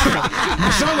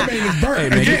 Charlamagne is burnt. Hey,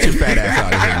 man, get your fat ass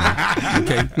out of here, man.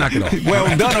 Okay, knock it off.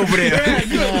 Well done over there.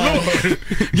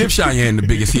 Give Cheyenne the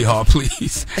biggest hee-haw,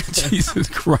 please. Jesus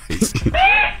Christ.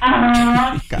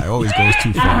 Guy always goes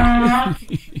too far.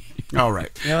 All right.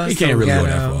 He can't really go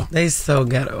that far. They so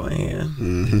ghetto in here.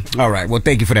 All right. Well,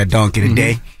 thank you for that donkey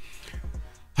today.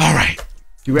 All right.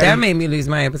 You ready? That made me lose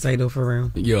my appetite, though, for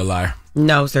real. You're a liar.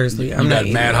 No, seriously. I'm you not got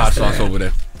eating mad hot sauce over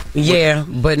there. Yeah,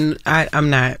 but I'm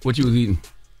not. What you was eating?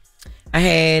 I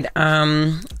had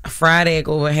fried egg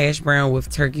over hash brown with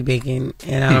turkey bacon,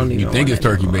 and I don't even. You think it's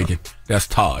turkey bacon? That's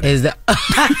Todd. Is that?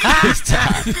 It's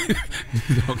Todd.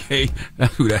 Okay,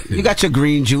 that's who that is. You got your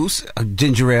green juice,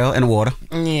 ginger ale, and water.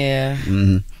 Yeah.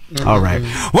 All right.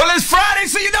 Well, it's Friday,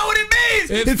 so you know what it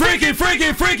means. It's Freaky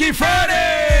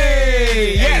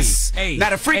Friday. Yes. Now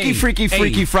the Freaky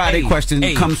Friday question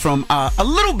comes from a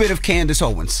little bit of Candace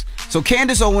Owens. So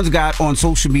Candace Owens got on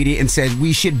social media and said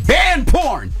we should ban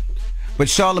porn, but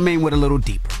Charlamagne went a little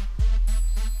deeper.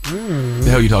 The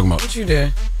hell are you talking about? What you did?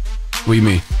 What do you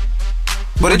mean?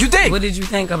 What did you think? What did you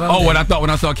think about? Oh, what I thought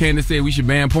when I saw Candace say we should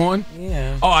ban porn?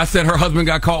 Yeah. Oh, I said her husband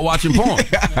got caught watching porn.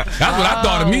 That's what I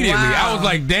thought immediately. Wow. I was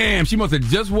like, damn, she must have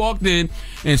just walked in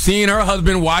and seen her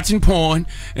husband watching porn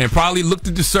and probably looked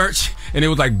at the search and it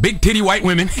was like big titty white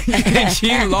women and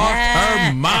she lost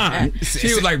her mind.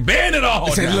 She was like, ban it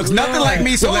all. It looks nothing like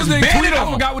me, so let's ban it all.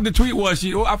 I forgot what the tweet was.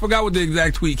 I forgot what the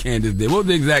exact tweet Candace did. What was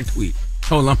the exact tweet?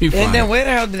 Hold on, let me find And then it. where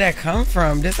the hell did that come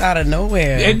from? Just out of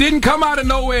nowhere. It didn't come out of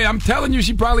nowhere. I'm telling you,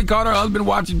 she probably caught her husband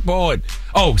watching porn.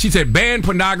 Oh, she said, ban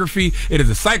pornography. It is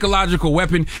a psychological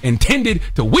weapon intended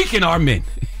to weaken our men.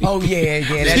 Oh, yeah.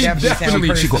 That She definitely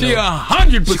sounds personal. She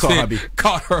 100%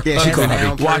 caught her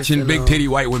husband watching big titty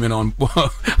white women on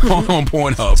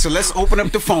Pornhub. So let's open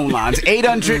up the phone lines.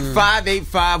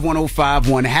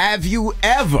 800-585-1051. Have you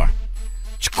ever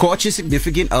caught your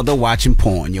significant other watching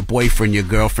porn? Your boyfriend, your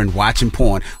girlfriend watching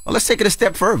porn? Well, let's take it a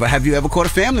step further. Have you ever caught a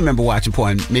family member watching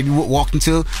porn? Maybe walked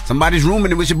into somebody's room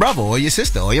and it was your brother or your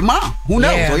sister or your mom. Who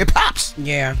knows? Yeah. Or your pops.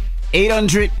 Yeah.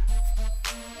 800.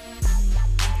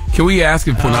 Can we ask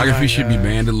if pornography should be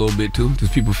banned a little bit too? Does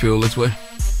people feel this way?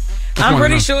 I'm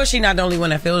pretty sure she's not the only one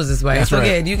that feels this way. That's so right.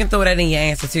 yeah, you can throw that in your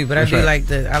answer too. But I like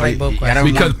both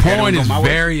questions. Because porn is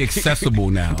very accessible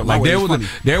now. Like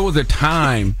there was a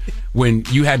time when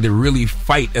you had to really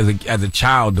fight as a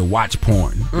child to watch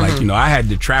porn. Like, you know, I had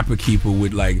the Trapper Keeper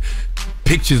with like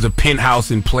pictures of Penthouse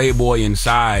and Playboy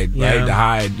inside, right, to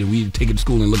hide, and we'd take it to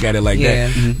school and look at it like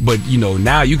that. But you know,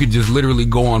 now you could just literally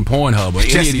go on Pornhub or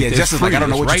any of these. Just like I don't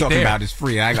know what you're talking about. It's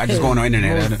free. I just go on the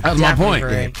internet. That's my point.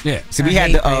 Yeah. So we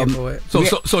had the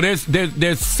So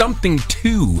there's something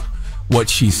to what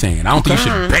she's saying. I don't think you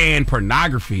should ban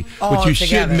pornography, but you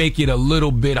should make it a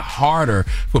little bit harder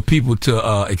for people to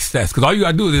access. Because all you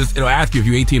gotta do is it'll ask you if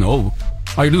you're 18 or over.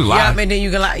 All you do is lie. Yeah, I mean, then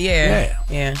you can lie. Yeah.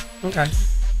 Okay.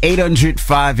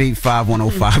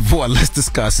 800-585-1054. Let's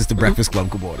discuss. It's the Breakfast Club.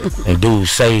 Good morning. And dude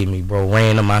saved me, bro.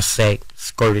 Ran in my sack,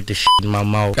 squirted the shit in my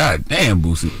mouth. God damn,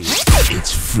 Boosie.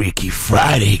 It's Freaky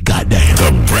Friday, goddamn.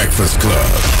 The Breakfast Club.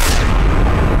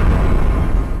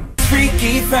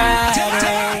 Freaky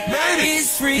Friday.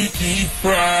 It's Freaky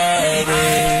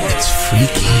Friday. It's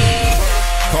freaky.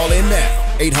 Call in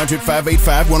now.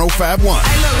 800-585-1051. Hey,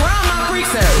 look, where are my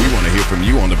freaks at? We want to hear from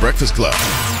you on The Breakfast Club.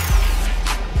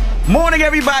 Morning,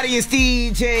 everybody. It's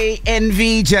DJ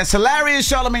NV, Jess Hilarious,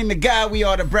 Charlamagne the Guy. We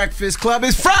are the Breakfast Club.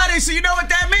 It's Friday, so you know what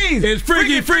that means. It's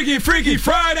Freaky Friday.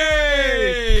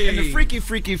 And the Freaky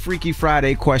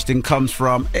Friday question comes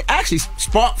from, it actually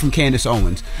sparked from Candace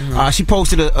Owens. She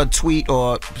posted a tweet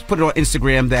or put it on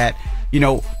Instagram that, you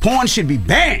know, porn should be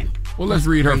banned. Well, let's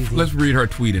read her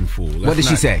tweet in full. What did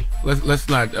she say? Let's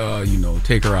not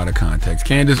take her out of context.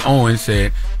 Candace Owens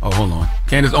said,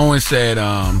 Candace Owens said,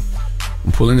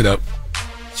 I'm pulling it up.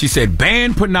 She said,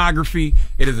 ban pornography.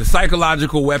 It is a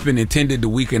psychological weapon intended to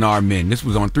weaken our men. This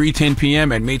was on 3:10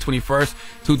 p.m. at May 21st,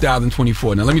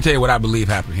 2024. Now, let me tell you what I believe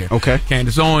happened here. Okay.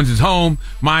 Candace Owens is home,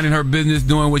 minding her business,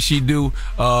 doing what she do.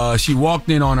 She walked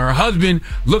in on her husband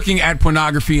looking at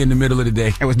pornography in the middle of the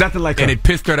day. It was nothing like and it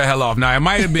pissed her the hell off. Now, it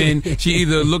might have been she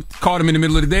either caught him in the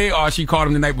middle of the day or she caught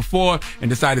him the night before and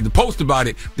decided to post about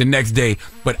it the next day.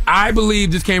 But I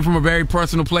believe this came from a very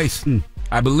personal place.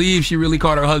 I believe she really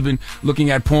caught her husband looking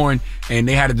at porn, and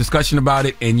they had a discussion about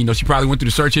it. And, you know, she probably went through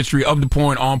the search history of the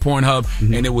porn on Pornhub,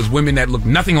 and it was women that looked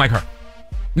nothing like her.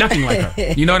 Nothing like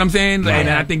her. You know what I'm saying? And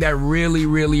I think that really,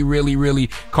 really, really, really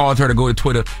caused her to go to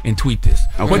Twitter and tweet this.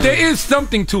 Okay. But there is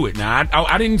something to it. Now,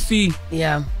 I didn't see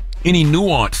any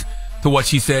nuance to what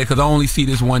she said because I only see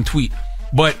this one tweet.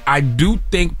 But I do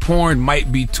think porn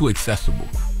might be too accessible.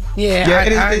 Yeah,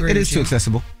 it is too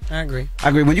accessible. I agree.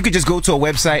 When you could just go to a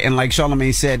website and, like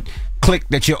Charlamagne said, click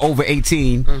that you're over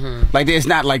 18. Like, it's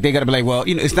not like they got to be like, well,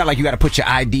 you know, it's not like you got to put your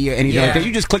ID or anything like that.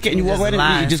 You just click it and you walk right in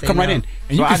and you just come right in.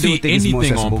 And you can see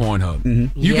anything on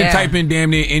Pornhub. You can type in damn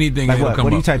near anything and it'll come up.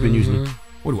 What do you type in usually?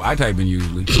 What do I type in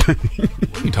usually?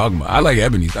 What are you talking about? I like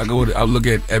Ebony's. I look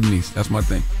at Ebony's. That's my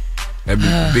thing.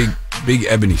 Big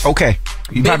Ebony's. Okay.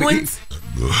 Big ones?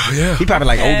 Yeah. He probably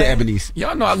like older Ebony's.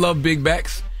 Y'all know I love big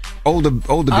backs. older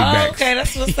big bags. Okay,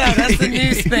 that's what's up. That's the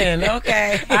new spin.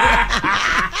 Okay.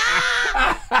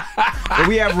 Well,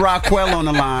 we have Raquel on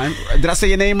the line. Did I say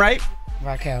your name right?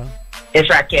 Raquel. It's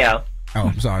Raquel. Oh,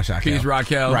 I'm sorry, Raquel. Peace,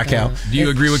 Raquel. Raquel. Do you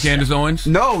agree with Candace Owens?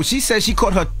 No, she says she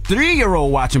caught her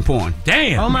 3-year-old watching porn.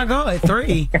 Damn. Oh my God,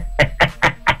 3.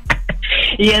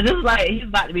 Yeah, this is like he's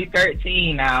about to be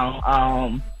 13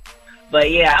 now.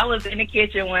 But yeah, I was in the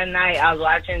kitchen one night. I was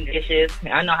watching dishes.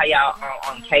 I know how y'all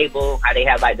on cable, how they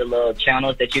have like the little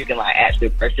channels that you can like actually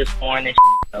purchase porn and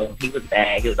shit. So he was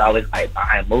bad. He was always like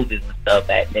behind movies and stuff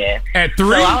back then. At 3?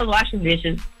 So I was watching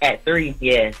dishes at 3.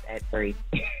 Yes, at 3.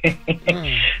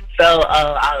 So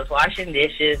I was washing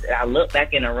dishes and I looked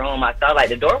back in the room. I saw like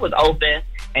the door was open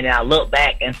and then I looked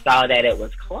back and saw that it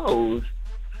was closed.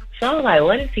 So I was like,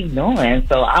 what is he doing?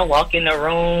 So I walk in the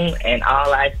room and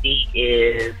all I see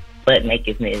is butt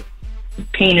nakedness,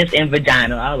 penis and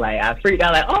vagina. I freaked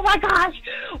out like, oh my gosh,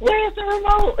 where's the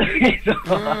remote?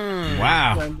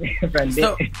 Wow.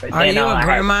 So, are you a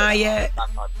grandma yet?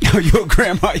 Are you a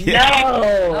grandma yet?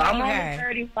 No, I'm only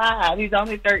 35. He's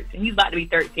only 13. He's about to be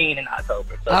 13 in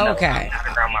October. So Okay. No, I'm not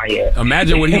a grandma yet.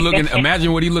 Imagine what he looking.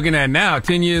 Imagine what he looking at now.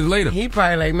 10 years later. He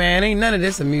probably like, man, ain't none of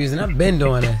this amusing. I've been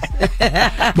doing this.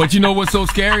 But you know what's so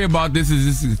scary about this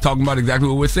is talking about exactly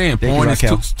what we're saying. Porn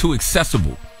is too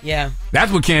accessible. Yeah.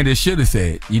 That's what Candace should have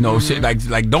said. You know, shit, like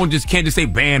can't just say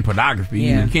ban pornography.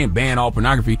 Yeah. You can't ban all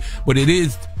pornography, but it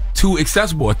is too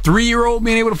accessible. A 3-year-old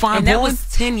being able to find And that porn? was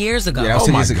 10 years ago. Yeah, oh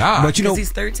my God. But you know,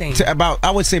 he's 13.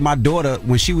 I would say my daughter,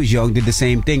 when she was young, did the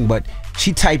same thing, but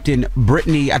she typed in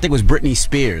Britney, I think it was Britney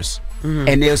Spears.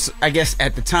 And there's, I guess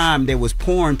at the time, there was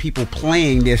porn people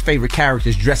playing their favorite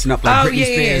characters, dressing up like Britney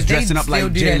Spears, dressing up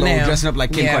like J-Lo, dressing up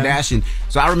like Kim Kardashian.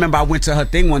 So I remember I went to her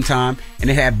thing one time, and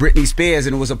it had Britney Spears,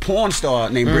 and it was a porn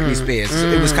star named Britney Spears. So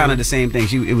it was kind of the same thing.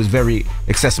 It was very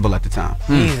accessible at the time.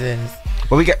 Jesus.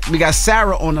 Well, we got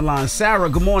Sarah on the line. Sarah,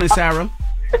 good morning, Sarah.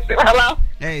 Hello?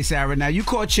 Hey, Sarah. Now, you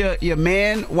caught your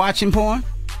man watching porn?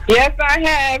 Yes, I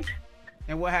have.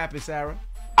 And what happened, Sarah?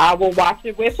 I will watch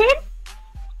it with him.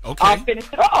 Okay. I'll finish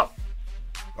it off.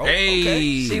 Hey.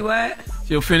 Okay. See what?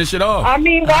 She'll finish it off. I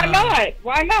mean, why not?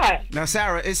 Why not? Now,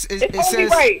 Sarah, it only says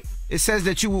right. it says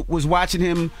that you was watching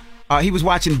him. He was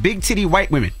watching big titty white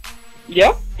women.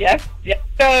 Yep. Yes.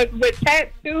 With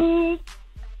tattoos,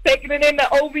 taking it in the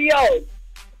OVO.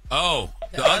 Oh,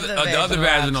 the other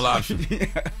vaginal option.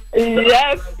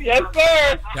 Yes,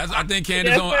 sir. I think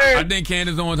Candace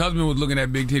Owens' husband was looking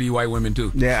at big titty white women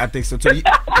too. Yeah, I think so too.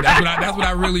 That's what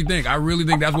I really think. I really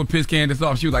think that's what pissed Candace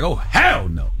off. She was like, "Oh hell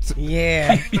no."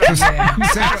 Yeah. We're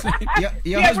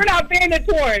not banning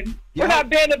porn. We're not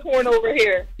banning porn over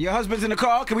here. Your husband's in the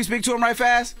car. Can we speak to him right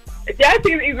fast? Yes,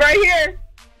 he's right here.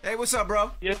 Hey, what's up,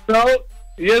 bro? Yes, bro.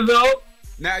 Yes, bro.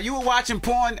 Now, you were watching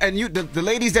porn, and the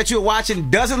ladies that you were watching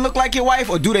doesn't look like your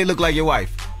wife, or do they look like your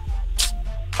wife?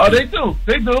 Oh, they do.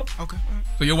 They do. Okay.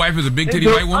 So your wife is a big titty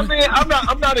white woman? I mean, I'm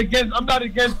not against.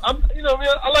 You know,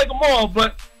 I like them all,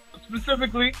 but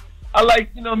specifically, I like,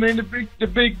 you know, man, the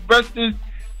big breasted,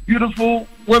 beautiful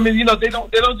women. You know, they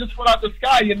don't just fall out the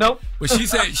sky. You know. But she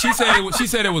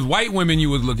said it was white women you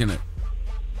was looking at.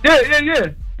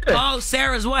 Yeah. Oh,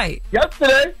 Sarah's white.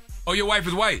 Yesterday. Oh, your wife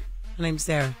is white. Her name's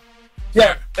Sarah.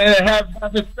 Yeah, and have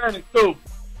Hispanic too.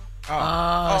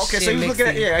 Oh, okay. So he was looking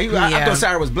at I thought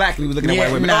Sarah was black and he was looking at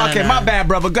white women. Okay, my bad,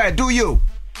 brother. Go ahead, do you?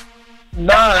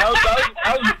 Nah,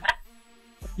 I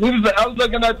was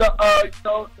looking at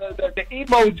the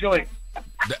emo joint.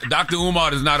 Dr. Umar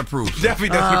does not approve.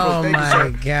 Definitely doesn't approve. Thank you,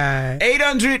 sir. God.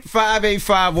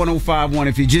 800-585-1051.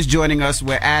 If you're just joining us,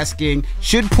 we're asking,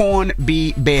 should porn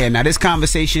be banned? Now, this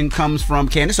conversation comes from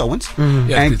Candace Owens.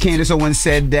 And Candace Owens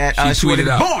said that she would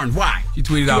have born. Why? She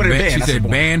tweeted out, she said,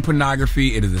 ban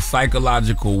pornography. It is a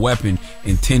psychological weapon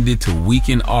intended to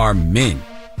weaken our men.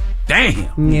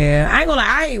 Damn. Yeah, I ain't gonna lie.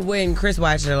 I ain't when Chris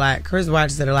watched it a lot. Chris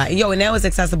watches it a lot. Yo, and that was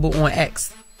accessible on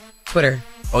X, Twitter.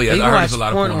 Oh yeah, I heard there's a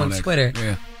lot of porn on Twitter.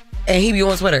 Yeah. And he be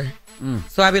on Twitter.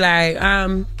 So I be like,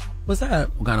 what's up?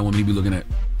 What kind of women he be looking at?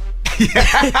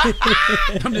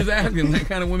 I'm just asking, what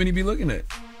kind of women he be looking at?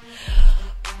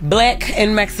 Black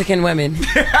and Mexican women.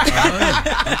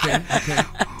 Okay.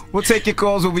 We'll take your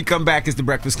calls when we come back. It's the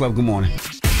Breakfast Club. Good morning.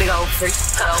 Big old freak.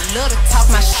 Love to talk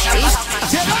my shit.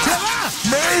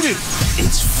 Made it.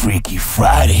 It's Freaky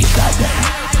Friday, goddamn.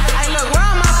 Hey, look, where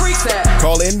are my freaks at?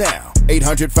 Call in now.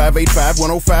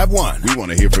 800-585-1051. We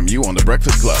want to hear from you on The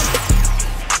Breakfast Club.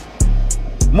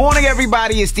 Morning,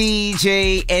 everybody. It's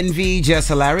DJ NV, Jess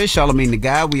Hilarious, Charlamagne the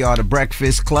Guy. We are the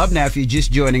Breakfast Club. Now, if you're just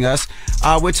joining us,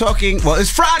 we're talking. Well, it's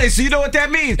Friday, so you know what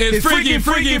that means. It's Freaky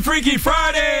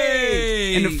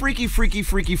Friday. And the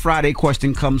Freaky Friday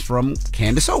question comes from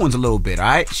Candace Owens a little bit. All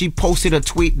right, she posted a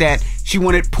tweet that she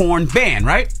wanted porn banned.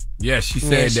 Right. Yes, she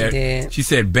said She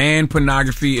said ban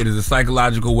pornography. It is a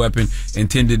psychological weapon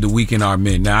intended to weaken our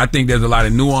men. Now, I think there's a lot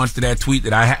of nuance to that tweet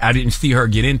that I didn't see her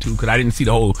get into because I didn't see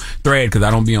the whole thread because I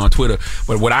don't be on Twitter.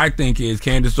 But what I think is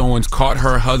Candace Owens caught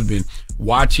her husband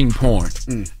watching porn.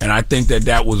 And I think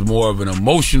that was more of an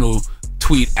emotional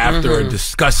tweet after a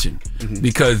discussion.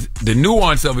 Because the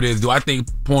nuance of it is, do I think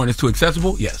porn is too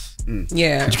accessible? Yes.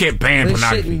 Yeah, but you can't ban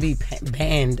pornography. It shouldn't be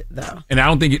banned though. And I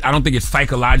don't think it's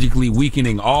psychologically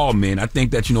weakening all men. I think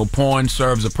that porn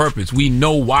serves a purpose. We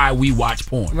know why we watch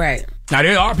porn. Right. Now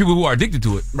there are people who are addicted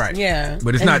to it. Right. Yeah.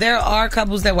 But it's not. There are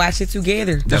couples that watch it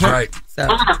together. That's right. So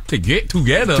to get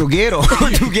together.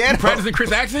 Practicing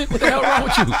Chris accent? What the hell wrong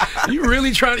with you? You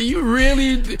really practicing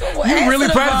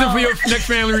for your next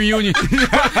family reunion.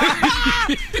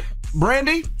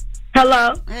 Brandy?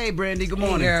 Hello. Hey, Brandy. Good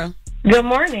morning. Hey, girl. Good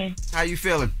morning. How you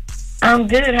feeling? I'm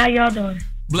good. How y'all doing?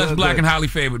 Blessed, black, and highly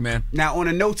favored, man. Now, on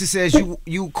a note, it says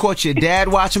you caught your dad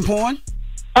watching porn?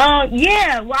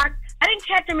 Yeah. Well, I didn't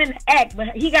catch him in the act, but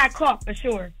he got caught for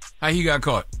sure. How he got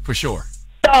caught? For sure.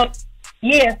 So,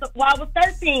 yeah. So, I was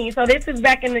 13. So this is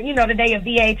back in the day of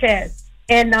VHS.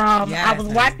 And I was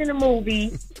watching a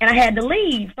movie, and I had to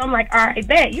leave. So I'm like, all right,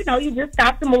 bet. You just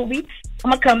stop the movie. I'm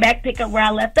going to come back, pick up where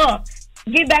I left off.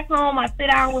 Get back home, I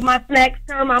sit down with my snacks,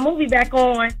 turn my movie back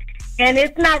on, and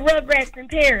it's not Rugrats in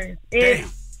Paris.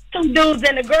 It's two dudes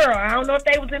and a girl. I don't know if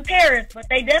they was in Paris, but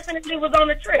they definitely was on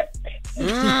a trip.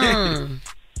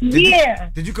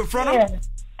 Did you confront them?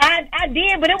 I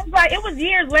did, but it was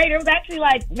years later. It was actually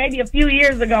maybe a few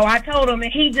years ago. I told him,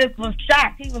 and he just was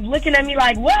shocked. He was looking at me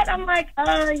like, "What?" I'm like,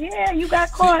 yeah, you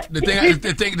got caught."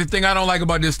 The thing I don't like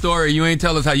about this story, you ain't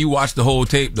tell us how you watched the whole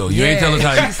tape though. You ain't tell us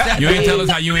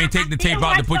how you ain't take the tape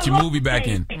out to put your movie back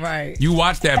in. Right. You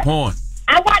watched that porn.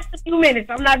 I watched a few minutes.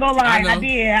 I'm not gonna lie. I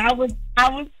did. I was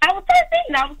 13.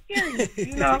 I was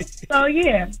curious. So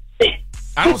yeah.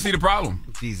 I don't see the problem.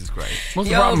 Jesus Christ. What's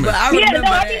the problem? But I remember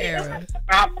that era.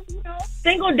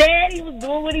 Single dad, he was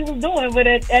doing what he was doing. But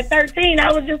at 13,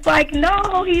 I was just like,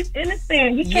 no, he's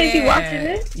innocent. He can't be watching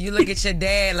this. You look at your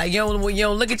dad like, you don't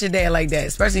look at your dad like that.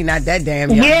 Especially not that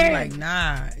damn young. You're like,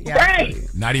 nah. Right.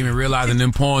 Not even realizing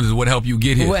them porns is what helped you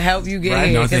get here. What helped you get here.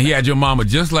 You know what I'm saying? He had your mama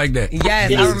just like that.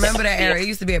 Yes, I remember that era. It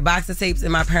used to be a box of tapes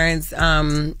in my parents'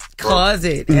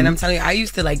 closet. And I'm telling you, I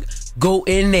used to go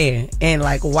in there and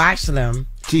watch them.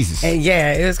 Jesus. And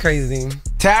yeah, it was crazy.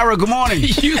 Tara, good morning.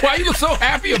 Why you look so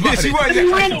happy about it?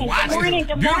 Good morning.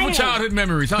 Beautiful childhood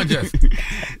memories, huh, Jess?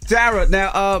 Tara,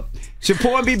 now, should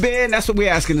porn be banned? That's what we're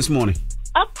asking this morning.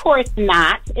 Of course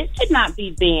not. It should not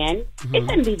be banned. It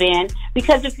shouldn't be banned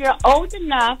because if you're old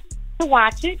enough to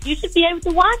watch it, you should be able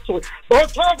to watch it.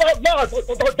 Granddad,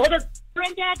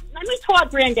 let me talk,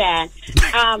 Granddad.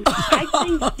 I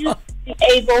think you should be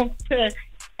able to.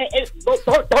 Don't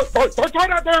try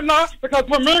that there now, because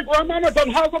when me and grandmama done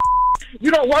have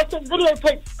you don't watch the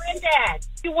videotape. Granddad,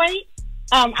 you wait.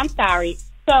 I'm sorry.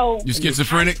 So you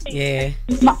schizophrenic? Yeah.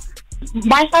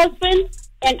 My husband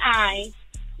and I,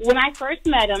 when I first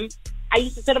met him, I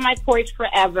used to sit on my porch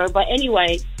forever. But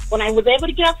anyway, when I was able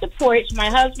to get off the porch, my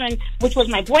husband, which was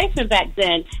my boyfriend back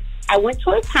then, I went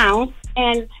to his house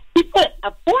and he put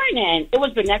a porn in. It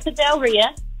was Vanessa Del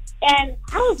Ria. And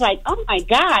I was like, oh my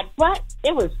God, but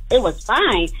it was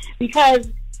fine because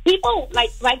people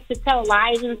like to tell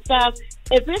lies and stuff.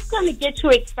 If it's going to get you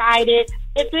excited,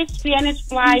 if it's Spanish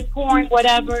fly porn,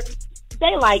 whatever,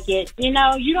 they like it. You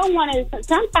don't want to,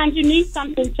 sometimes you need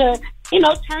something to,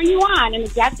 turn you on. And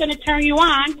if that's going to turn you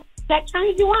on, that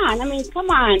turns you on. I mean, come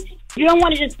on. You don't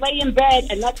want to just lay in bed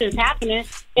and nothing's happening.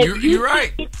 If you're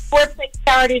right. Get the foreplay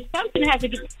started, something has to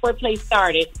get the foreplay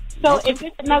started. So if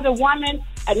it's another woman,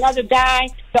 another guy,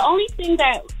 the only thing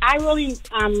that I really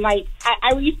I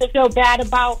used to feel bad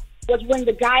about was when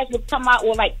the guys would come out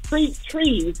with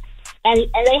trees, and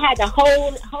they had to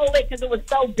hold it because it was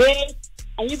so big,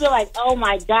 and you'd be like, oh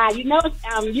my God, you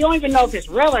don't even know if it's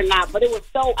real or not, but it was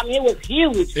it was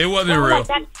huge. It wasn't real.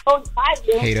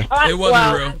 Hater. It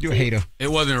wasn't real. You're a hater. It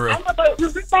wasn't real.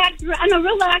 I know,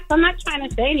 relax. I'm not trying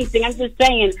to say anything. I'm just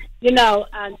saying,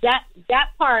 that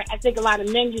part, I think a lot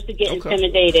of men used to get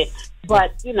intimidated.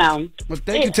 But, Well,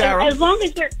 thank you, Tara. As long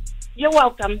as you're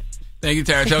welcome. Thank you,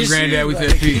 Tara. Tell Granddad we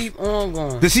said peace. Keep on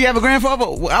going. Does she have a grandfather?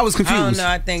 I was confused. I don't know.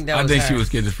 I think that was I think her. she was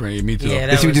schizophrenic. Me too. Yeah,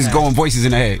 that she was just going voices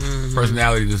in her head.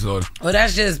 Personality disorder. Well,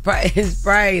 that's just it's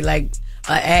probably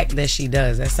act that she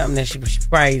does. That's something that she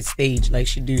probably stage, like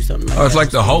she do something like that. Oh, it's like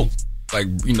the Hulk. Like,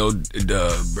 you know,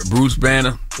 the Bruce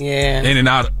Banner. Yeah. In and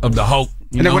out of the Hulk.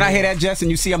 And then when I hear that, Jess, and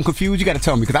you see I'm confused, you got to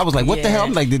tell me. Because I was like, what the hell?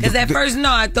 I'm like, because at first,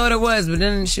 no, I thought it was. But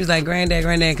then she was like, granddad,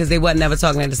 because they wasn't ever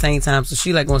talking at the same time. So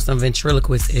she like on some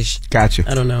ventriloquist-ish. Gotcha.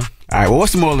 I don't know. All right, well,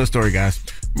 what's the moral of the story, guys?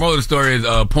 Moral of the story is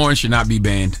porn should not be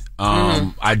banned.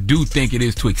 I do think it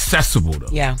is too accessible, though.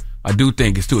 Yeah. I do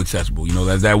think it's too accessible. You know,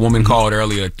 as that woman called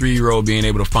earlier, a 3-year-old being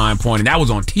able to find porn, and that was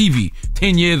on TV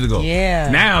 10 years ago. Yeah.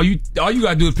 Now, all you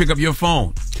got to do is pick up your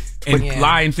phone and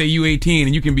lie and say you 18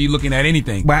 and you can be looking at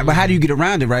anything. But how do you get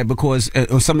around it, right? Because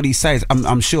on some of these sites,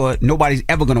 I'm sure nobody's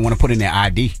ever going to want to put in their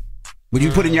ID. Would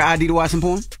you put in your ID to watch some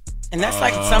porn? And that's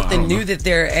like something new that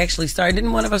they're actually starting.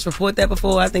 Didn't one of us report that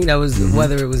before? I think that was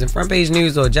whether it was in Front Page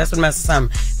News or Jess With The Mess or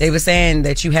something. They were saying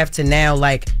that you have to now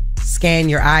like scan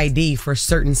your ID for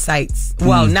certain sites.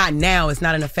 Well, not now. It's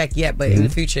not in effect yet, but in the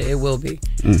future it will be.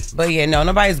 But yeah, no,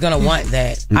 nobody's going to want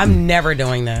that. I'm never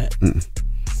doing that. I'm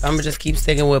going to just keep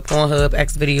sticking with Pornhub,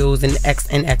 X videos, and X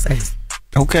and XX.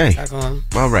 Okay.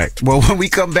 All right. Well, when we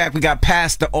come back, we got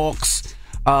Past the Aux.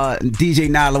 DJ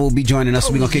Nyla will be joining us.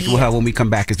 So we're going to kick it with her when we come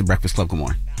back. It's The Breakfast Club. Good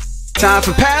morning. Time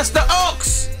for Past the Aux.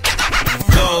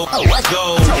 Go, go,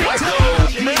 go.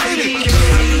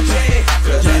 DJ,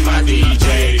 cause that's my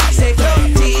DJ. Say go,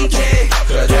 DJ,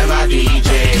 cause that's my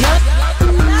DJ.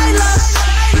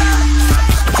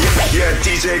 Yeah,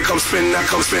 DJ, come spin, now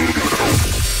come spin.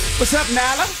 What's up,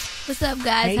 Nyla? What's up,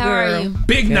 guys? Hey, How girl. are you?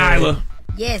 Big Nyla.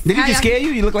 Yes. Did he just scare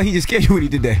you? You look like he just scared you when he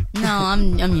did that. No,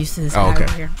 I'm used to this. Oh, okay.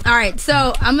 Over here. All right,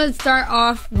 so I'm gonna start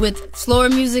off with slower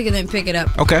music and then pick it up.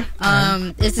 Okay.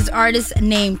 It's this artist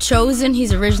named Chosen.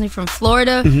 He's originally from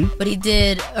Florida, but he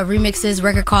did a remix of his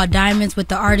record called Diamonds with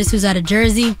the artist who's out of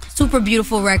Jersey. Super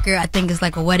beautiful record. I think it's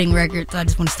like a wedding record, so I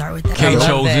just want to start with that. K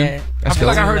Chosen. I feel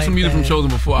like I heard some music from Chosen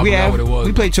before. I forgot what it was.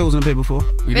 We played Chosen a bit before.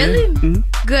 Really?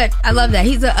 Good. I love that.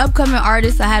 He's an upcoming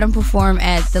artist. I had him perform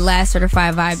at the last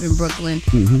Certified Vibe in Brooklyn.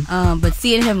 But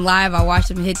seeing him live, I watched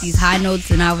him hit these high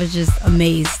notes, and I was just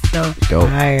amazed. So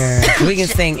we can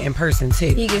sing in person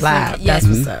too. He can live. sing, yes,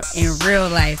 That's what's up. In real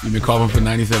life. You've been coughing for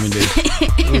 97 days.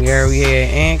 Girl, yeah,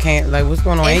 and can't like what's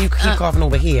going on? And you keep coughing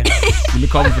over here. You've been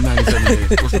coughing for 97 days.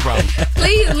 What's the problem?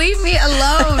 Please leave me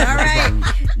alone. All right.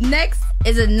 Next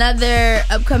is another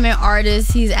upcoming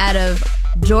artist. He's out of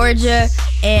Georgia,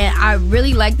 and I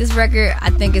really like this record. I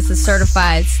think it's a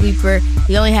certified sleeper.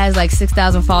 He only has like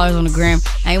 6,000 followers on the gram.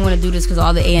 I didn't want to do this because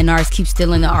all the A&Rs keep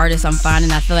stealing the artists I'm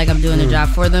finding. I feel like I'm doing the job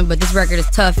for them, but this record is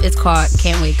tough. It's called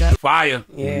Can't Wake Up. Fire.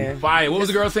 Yeah. Fire. What was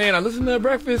the girl saying? I listened to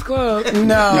Breakfast Club.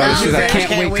 No, she was like,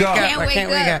 can't wake up. I can't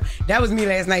wake up. That was me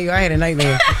last night, y'all. I had a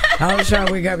nightmare. I was trying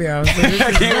to wake up, y'all. So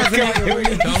Tell me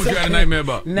what you had a nightmare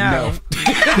about. No.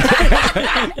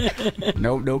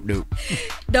 Nope.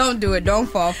 Don't do it. Don't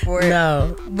fall for it.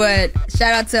 No. But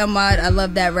shout out to Ahmad. I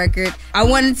love that record. I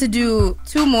wanted to do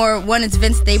two more. One is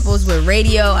Vince Staples with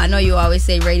Radio. I know you always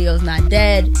say radio's not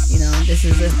dead. You know, this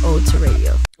is an ode to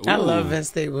radio. I love Vince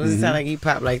Staples. It sound like he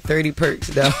popped like 30 perks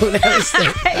though. That was so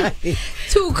funny.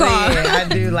 Too calm. Yeah,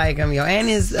 I do like him, yo. And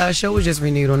his show was just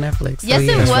renewed on Netflix. So Yes,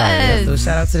 it was. was. So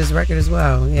shout out to this record as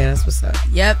well. Yeah, that's what's up.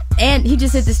 Yep. And he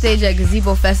just hit the stage at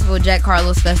Gazebo Festival, Jack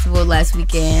Harlow's Festival last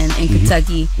weekend in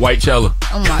Kentucky. Whitechella.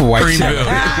 Oh my White Creamville.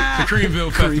 The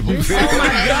Creamville Festival. Oh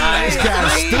my God. It's kind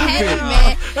of stupid.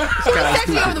 Man. He was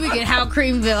texting me over the weekend, how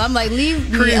Creamville? I'm like,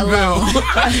 leave me alone.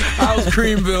 How's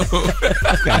Creamville?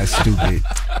 That's kind of stupid.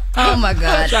 Oh my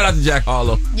God. Shout out to Jack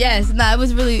Harlow. Yes, it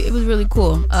was really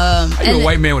cool. You're a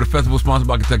white man with a festival sponsored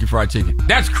by Kentucky Fried Chicken.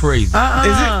 That's crazy. Is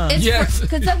it? It's Yes.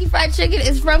 Kentucky Fried Chicken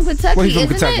is from Kentucky, Well, he's from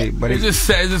isn't Kentucky, it? but It's just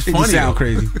funny. It sound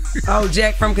crazy. Oh,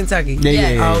 Jack from Kentucky.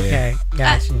 Yeah. Okay,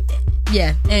 gotcha.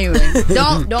 Yeah. Anyway,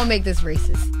 don't make this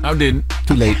racist. I didn't.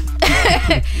 Too late.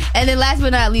 And then last but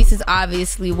not least is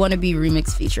obviously Wannabe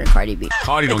remix featuring Cardi B.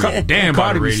 Cardi don't give a damn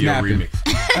about Cardi the be radio snapping.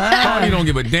 remix. Cardi don't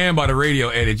give a damn about the radio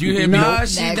edit. You hear me? No,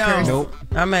 she That don't. curse. Nope.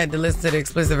 I'm gonna have to listen to the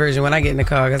explicit version when I get in the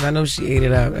car because I know she ate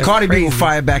it up. That's Cardi B will crazy.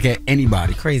 fire back at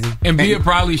anybody. Crazy. And Bia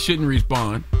probably shouldn't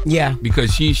respond Yeah.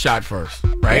 because she shot first,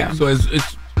 right? Yeah. So it's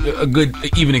a good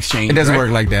even exchange. It doesn't right?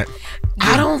 work like that.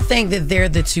 I don't think that they're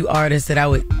the two artists that I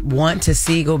would want to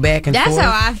see go back and That's forth.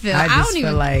 how I feel. I just don't feel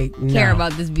even like care no.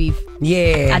 about this beef.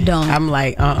 Yeah, I don't. I'm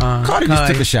like, Cardi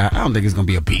just took a shot. I don't think it's gonna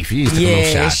be a beef. He just took a Yeah, little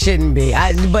it shot. shouldn't be.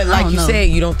 But like don't you know. said,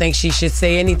 you don't think she should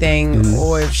say anything,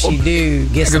 or if she do,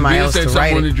 get Because somebody Bia else said to something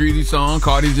write on it. the Dreezy song.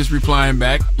 Cardi's just replying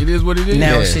back. It is what it is.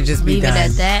 Now Yeah. it should just be Leave done. it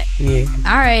at that. Yeah.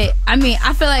 All right. I mean,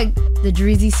 I feel like the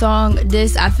Dreezy song.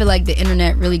 I feel like the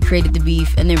internet really created the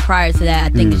beef, and then prior to that, I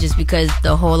think it's just because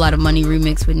the Whole Lot of Money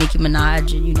remix with Nicki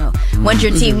Minaj, and you know, once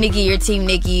you're Team Nicki, you're Team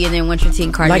Nicki, and then once you're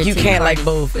Team Cardi, like you Team can't Cardi. like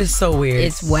both. It's so weird.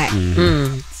 It's whack.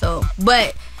 So,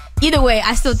 but either way,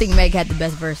 I still think Meg had the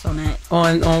best verse on that.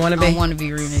 On Wannabe? On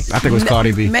Wannabe remix. I think it was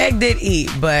Cardi B. Meg did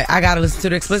eat, but I gotta listen to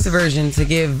the explicit version to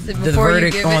give the Before you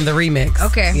verdict give on it? the remix.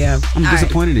 Okay. Yeah. I'm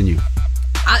disappointed in you.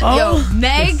 Yo,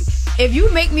 Meg, if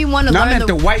you make me want to Now, I learn meant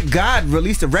the White God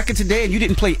released a record today and you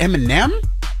didn't play Eminem?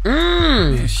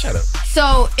 Man, shut up.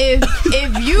 So if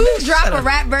you drop a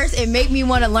rap verse and make me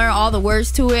want to learn all the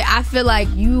words to it, I feel like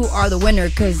you are the winner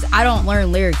because I don't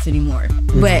learn lyrics anymore.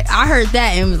 But I heard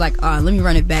that and was like, oh, let me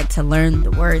run it back to learn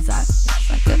the words.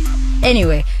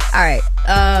 Anyway, all right.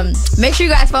 Make sure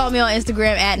you guys follow me on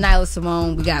Instagram at Nyla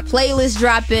Simone. We got playlists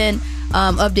dropping,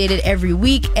 updated every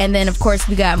week, and then of course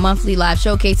we got monthly live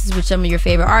showcases with some of your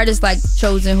favorite artists, like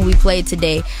Chosen, who we played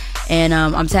today. And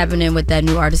I'm tapping in with that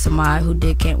new artist of mine who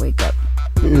did Can't Wake Up.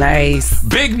 Nice.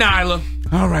 Big Nyla.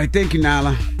 All right, thank you,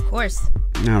 Nyla. Of course.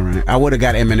 All right. I would have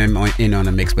got Eminem in on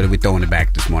the mix, but we're throwing it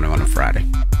back this morning on a Friday.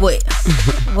 Wait,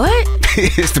 what?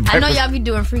 It's the I know breakfast. y'all be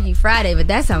doing Freaky Friday, but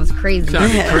that sounds crazy.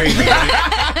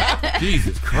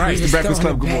 Jesus Christ. It's the Breakfast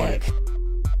Club. Good morning.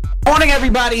 Morning,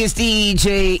 everybody. It's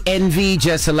DJ NV,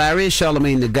 Jess Hilarious,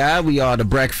 Charlamagne the Guy. We are the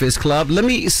Breakfast Club. Let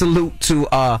me salute to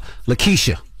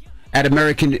Lakeisha at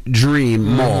American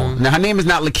Dream Mall. Now, her name is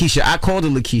not Lakeisha. I called her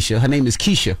Lakeisha. Her name is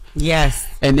Keisha. Yes.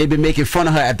 And they've been making fun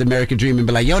of her at the American Dream and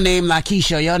be like, your name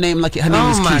Lakeisha, your name Lakeisha. Her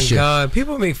name is Keisha. Oh, my God.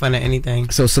 People make fun of anything.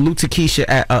 So salute to Keisha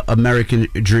at American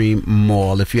Dream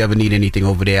Mall. If you ever need anything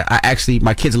over there.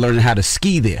 My kids are learning how to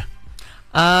ski there.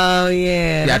 Oh,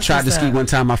 yeah. Yeah, I tried to ski one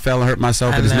time. I fell and hurt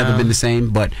myself, and it's never been the same.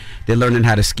 But they're learning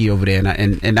how to ski over there,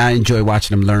 and I enjoy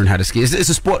watching them learn how to ski. It's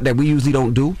a sport that we usually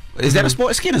don't do. Is that a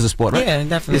sport? Skiing is a sport, right? Yeah,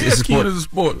 definitely. Skiing is a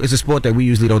sport. It's a sport that we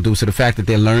usually don't do. So the fact that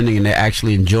they're learning and they're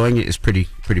actually enjoying it is pretty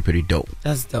dope.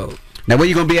 That's dope. Now, where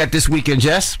you gonna be at this weekend,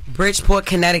 Jess? Bridgeport,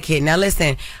 Connecticut. Now,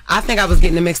 listen, I think I was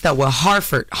getting it mixed up with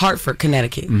Hartford,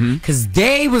 Connecticut, because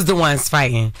they was the ones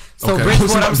fighting. So Okay.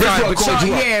 Bridgeport, I'm sorry, Bridgeport called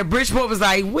you up. Bridgeport was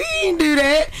like, we didn't do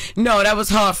that. No, that was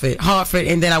Hartford,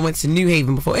 and then I went to New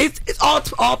Haven before. It's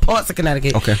all parts of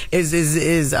Connecticut. Okay,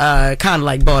 is kind of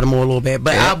like Baltimore a little bit,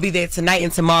 but I'll be there tonight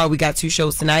and tomorrow. We got 2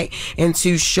 shows tonight and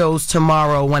 2 shows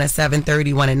tomorrow. One at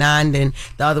 7:30, one at 9. Then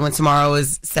the other one tomorrow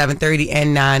is 7:30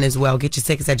 and 9 as well. Get your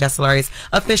tickets at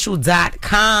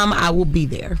JessHilariousOfficial.com. I will be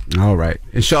there. All right.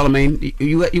 And Charlamagne,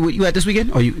 you at this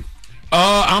weekend? Or you?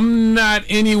 I'm not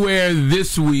anywhere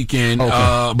this weekend,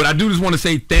 but I do just want to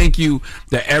say thank you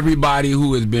to everybody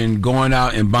who has been going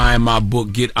out and buying my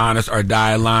book, Get Honest or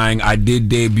Die Lying. I did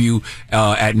debut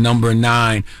at number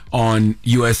 9 on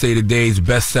USA Today's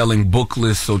best-selling book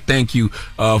list, so thank you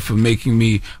for making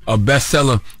me a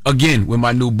bestseller again with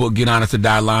my new book, Get Honest or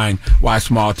Die Lying, Why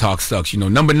Small Talk Sucks. You know,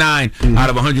 number 9 out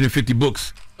of 150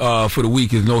 books for the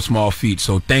week is no small feat.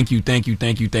 So thank you. Make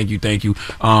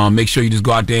sure you just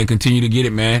go out there and continue to get it,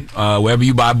 man. Wherever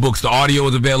you buy books, the audio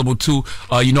is available too.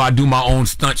 You know, I do my own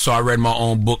stunts, so I read my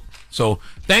own book. So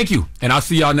thank you, and I'll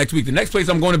see y'all next week. The next place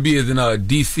I'm going to be is in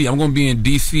DC. I'm going to be in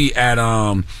DC at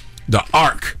the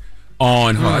Arc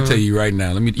on. I'll tell you right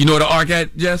now. You know where the Arc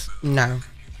at, Jess? No.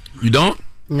 You don't?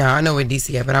 No, I know where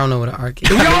DC at, but I don't know where the Arc is.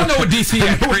 We all know where DC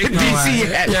at.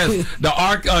 DC at. Yes, the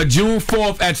Arc, June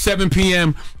 4th at 7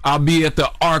 p.m. I'll be at the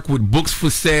Arc with Books for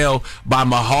Sale by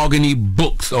Mahogany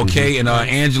Books, okay? And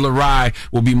Angela Rye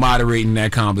will be moderating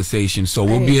that conversation. So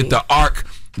we'll be at the Arc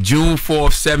June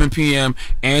 4th, 7 p.m.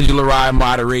 Angela Rye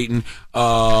moderating.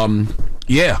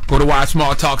 Yeah, go to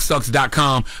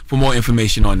whysmalltalksucks.com for more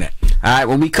information on that. All right,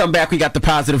 when we come back, we got the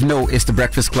positive note. It's the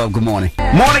Breakfast Club. Good morning.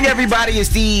 Morning, everybody. It's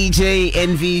DJ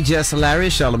NV, Jess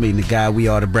Hilarious, Charlamagne the Guy. We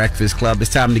are the Breakfast Club.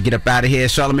 It's time to get up out of here.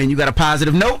 Charlamagne, you got a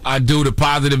positive note? I do. The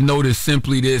positive note is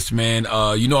simply this, man.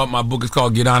 You know what my book is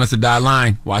called? Get Honest or Die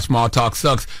Lying, Why Small Talk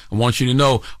Sucks. I want you to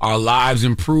know our lives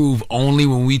improve only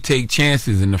when we take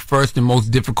chances. And the first and most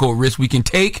difficult risk we can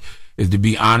take is to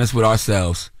be honest with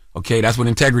ourselves. Okay, that's what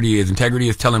integrity is. Integrity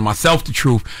is telling myself the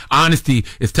truth. Honesty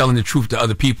is telling the truth to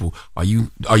other people. Are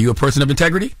you a person of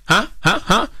integrity? Huh?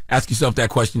 Ask yourself that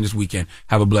question this weekend.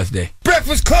 Have a blessed day.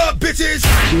 Breakfast Club, bitches!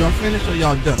 Y'all finished or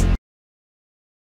y'all done?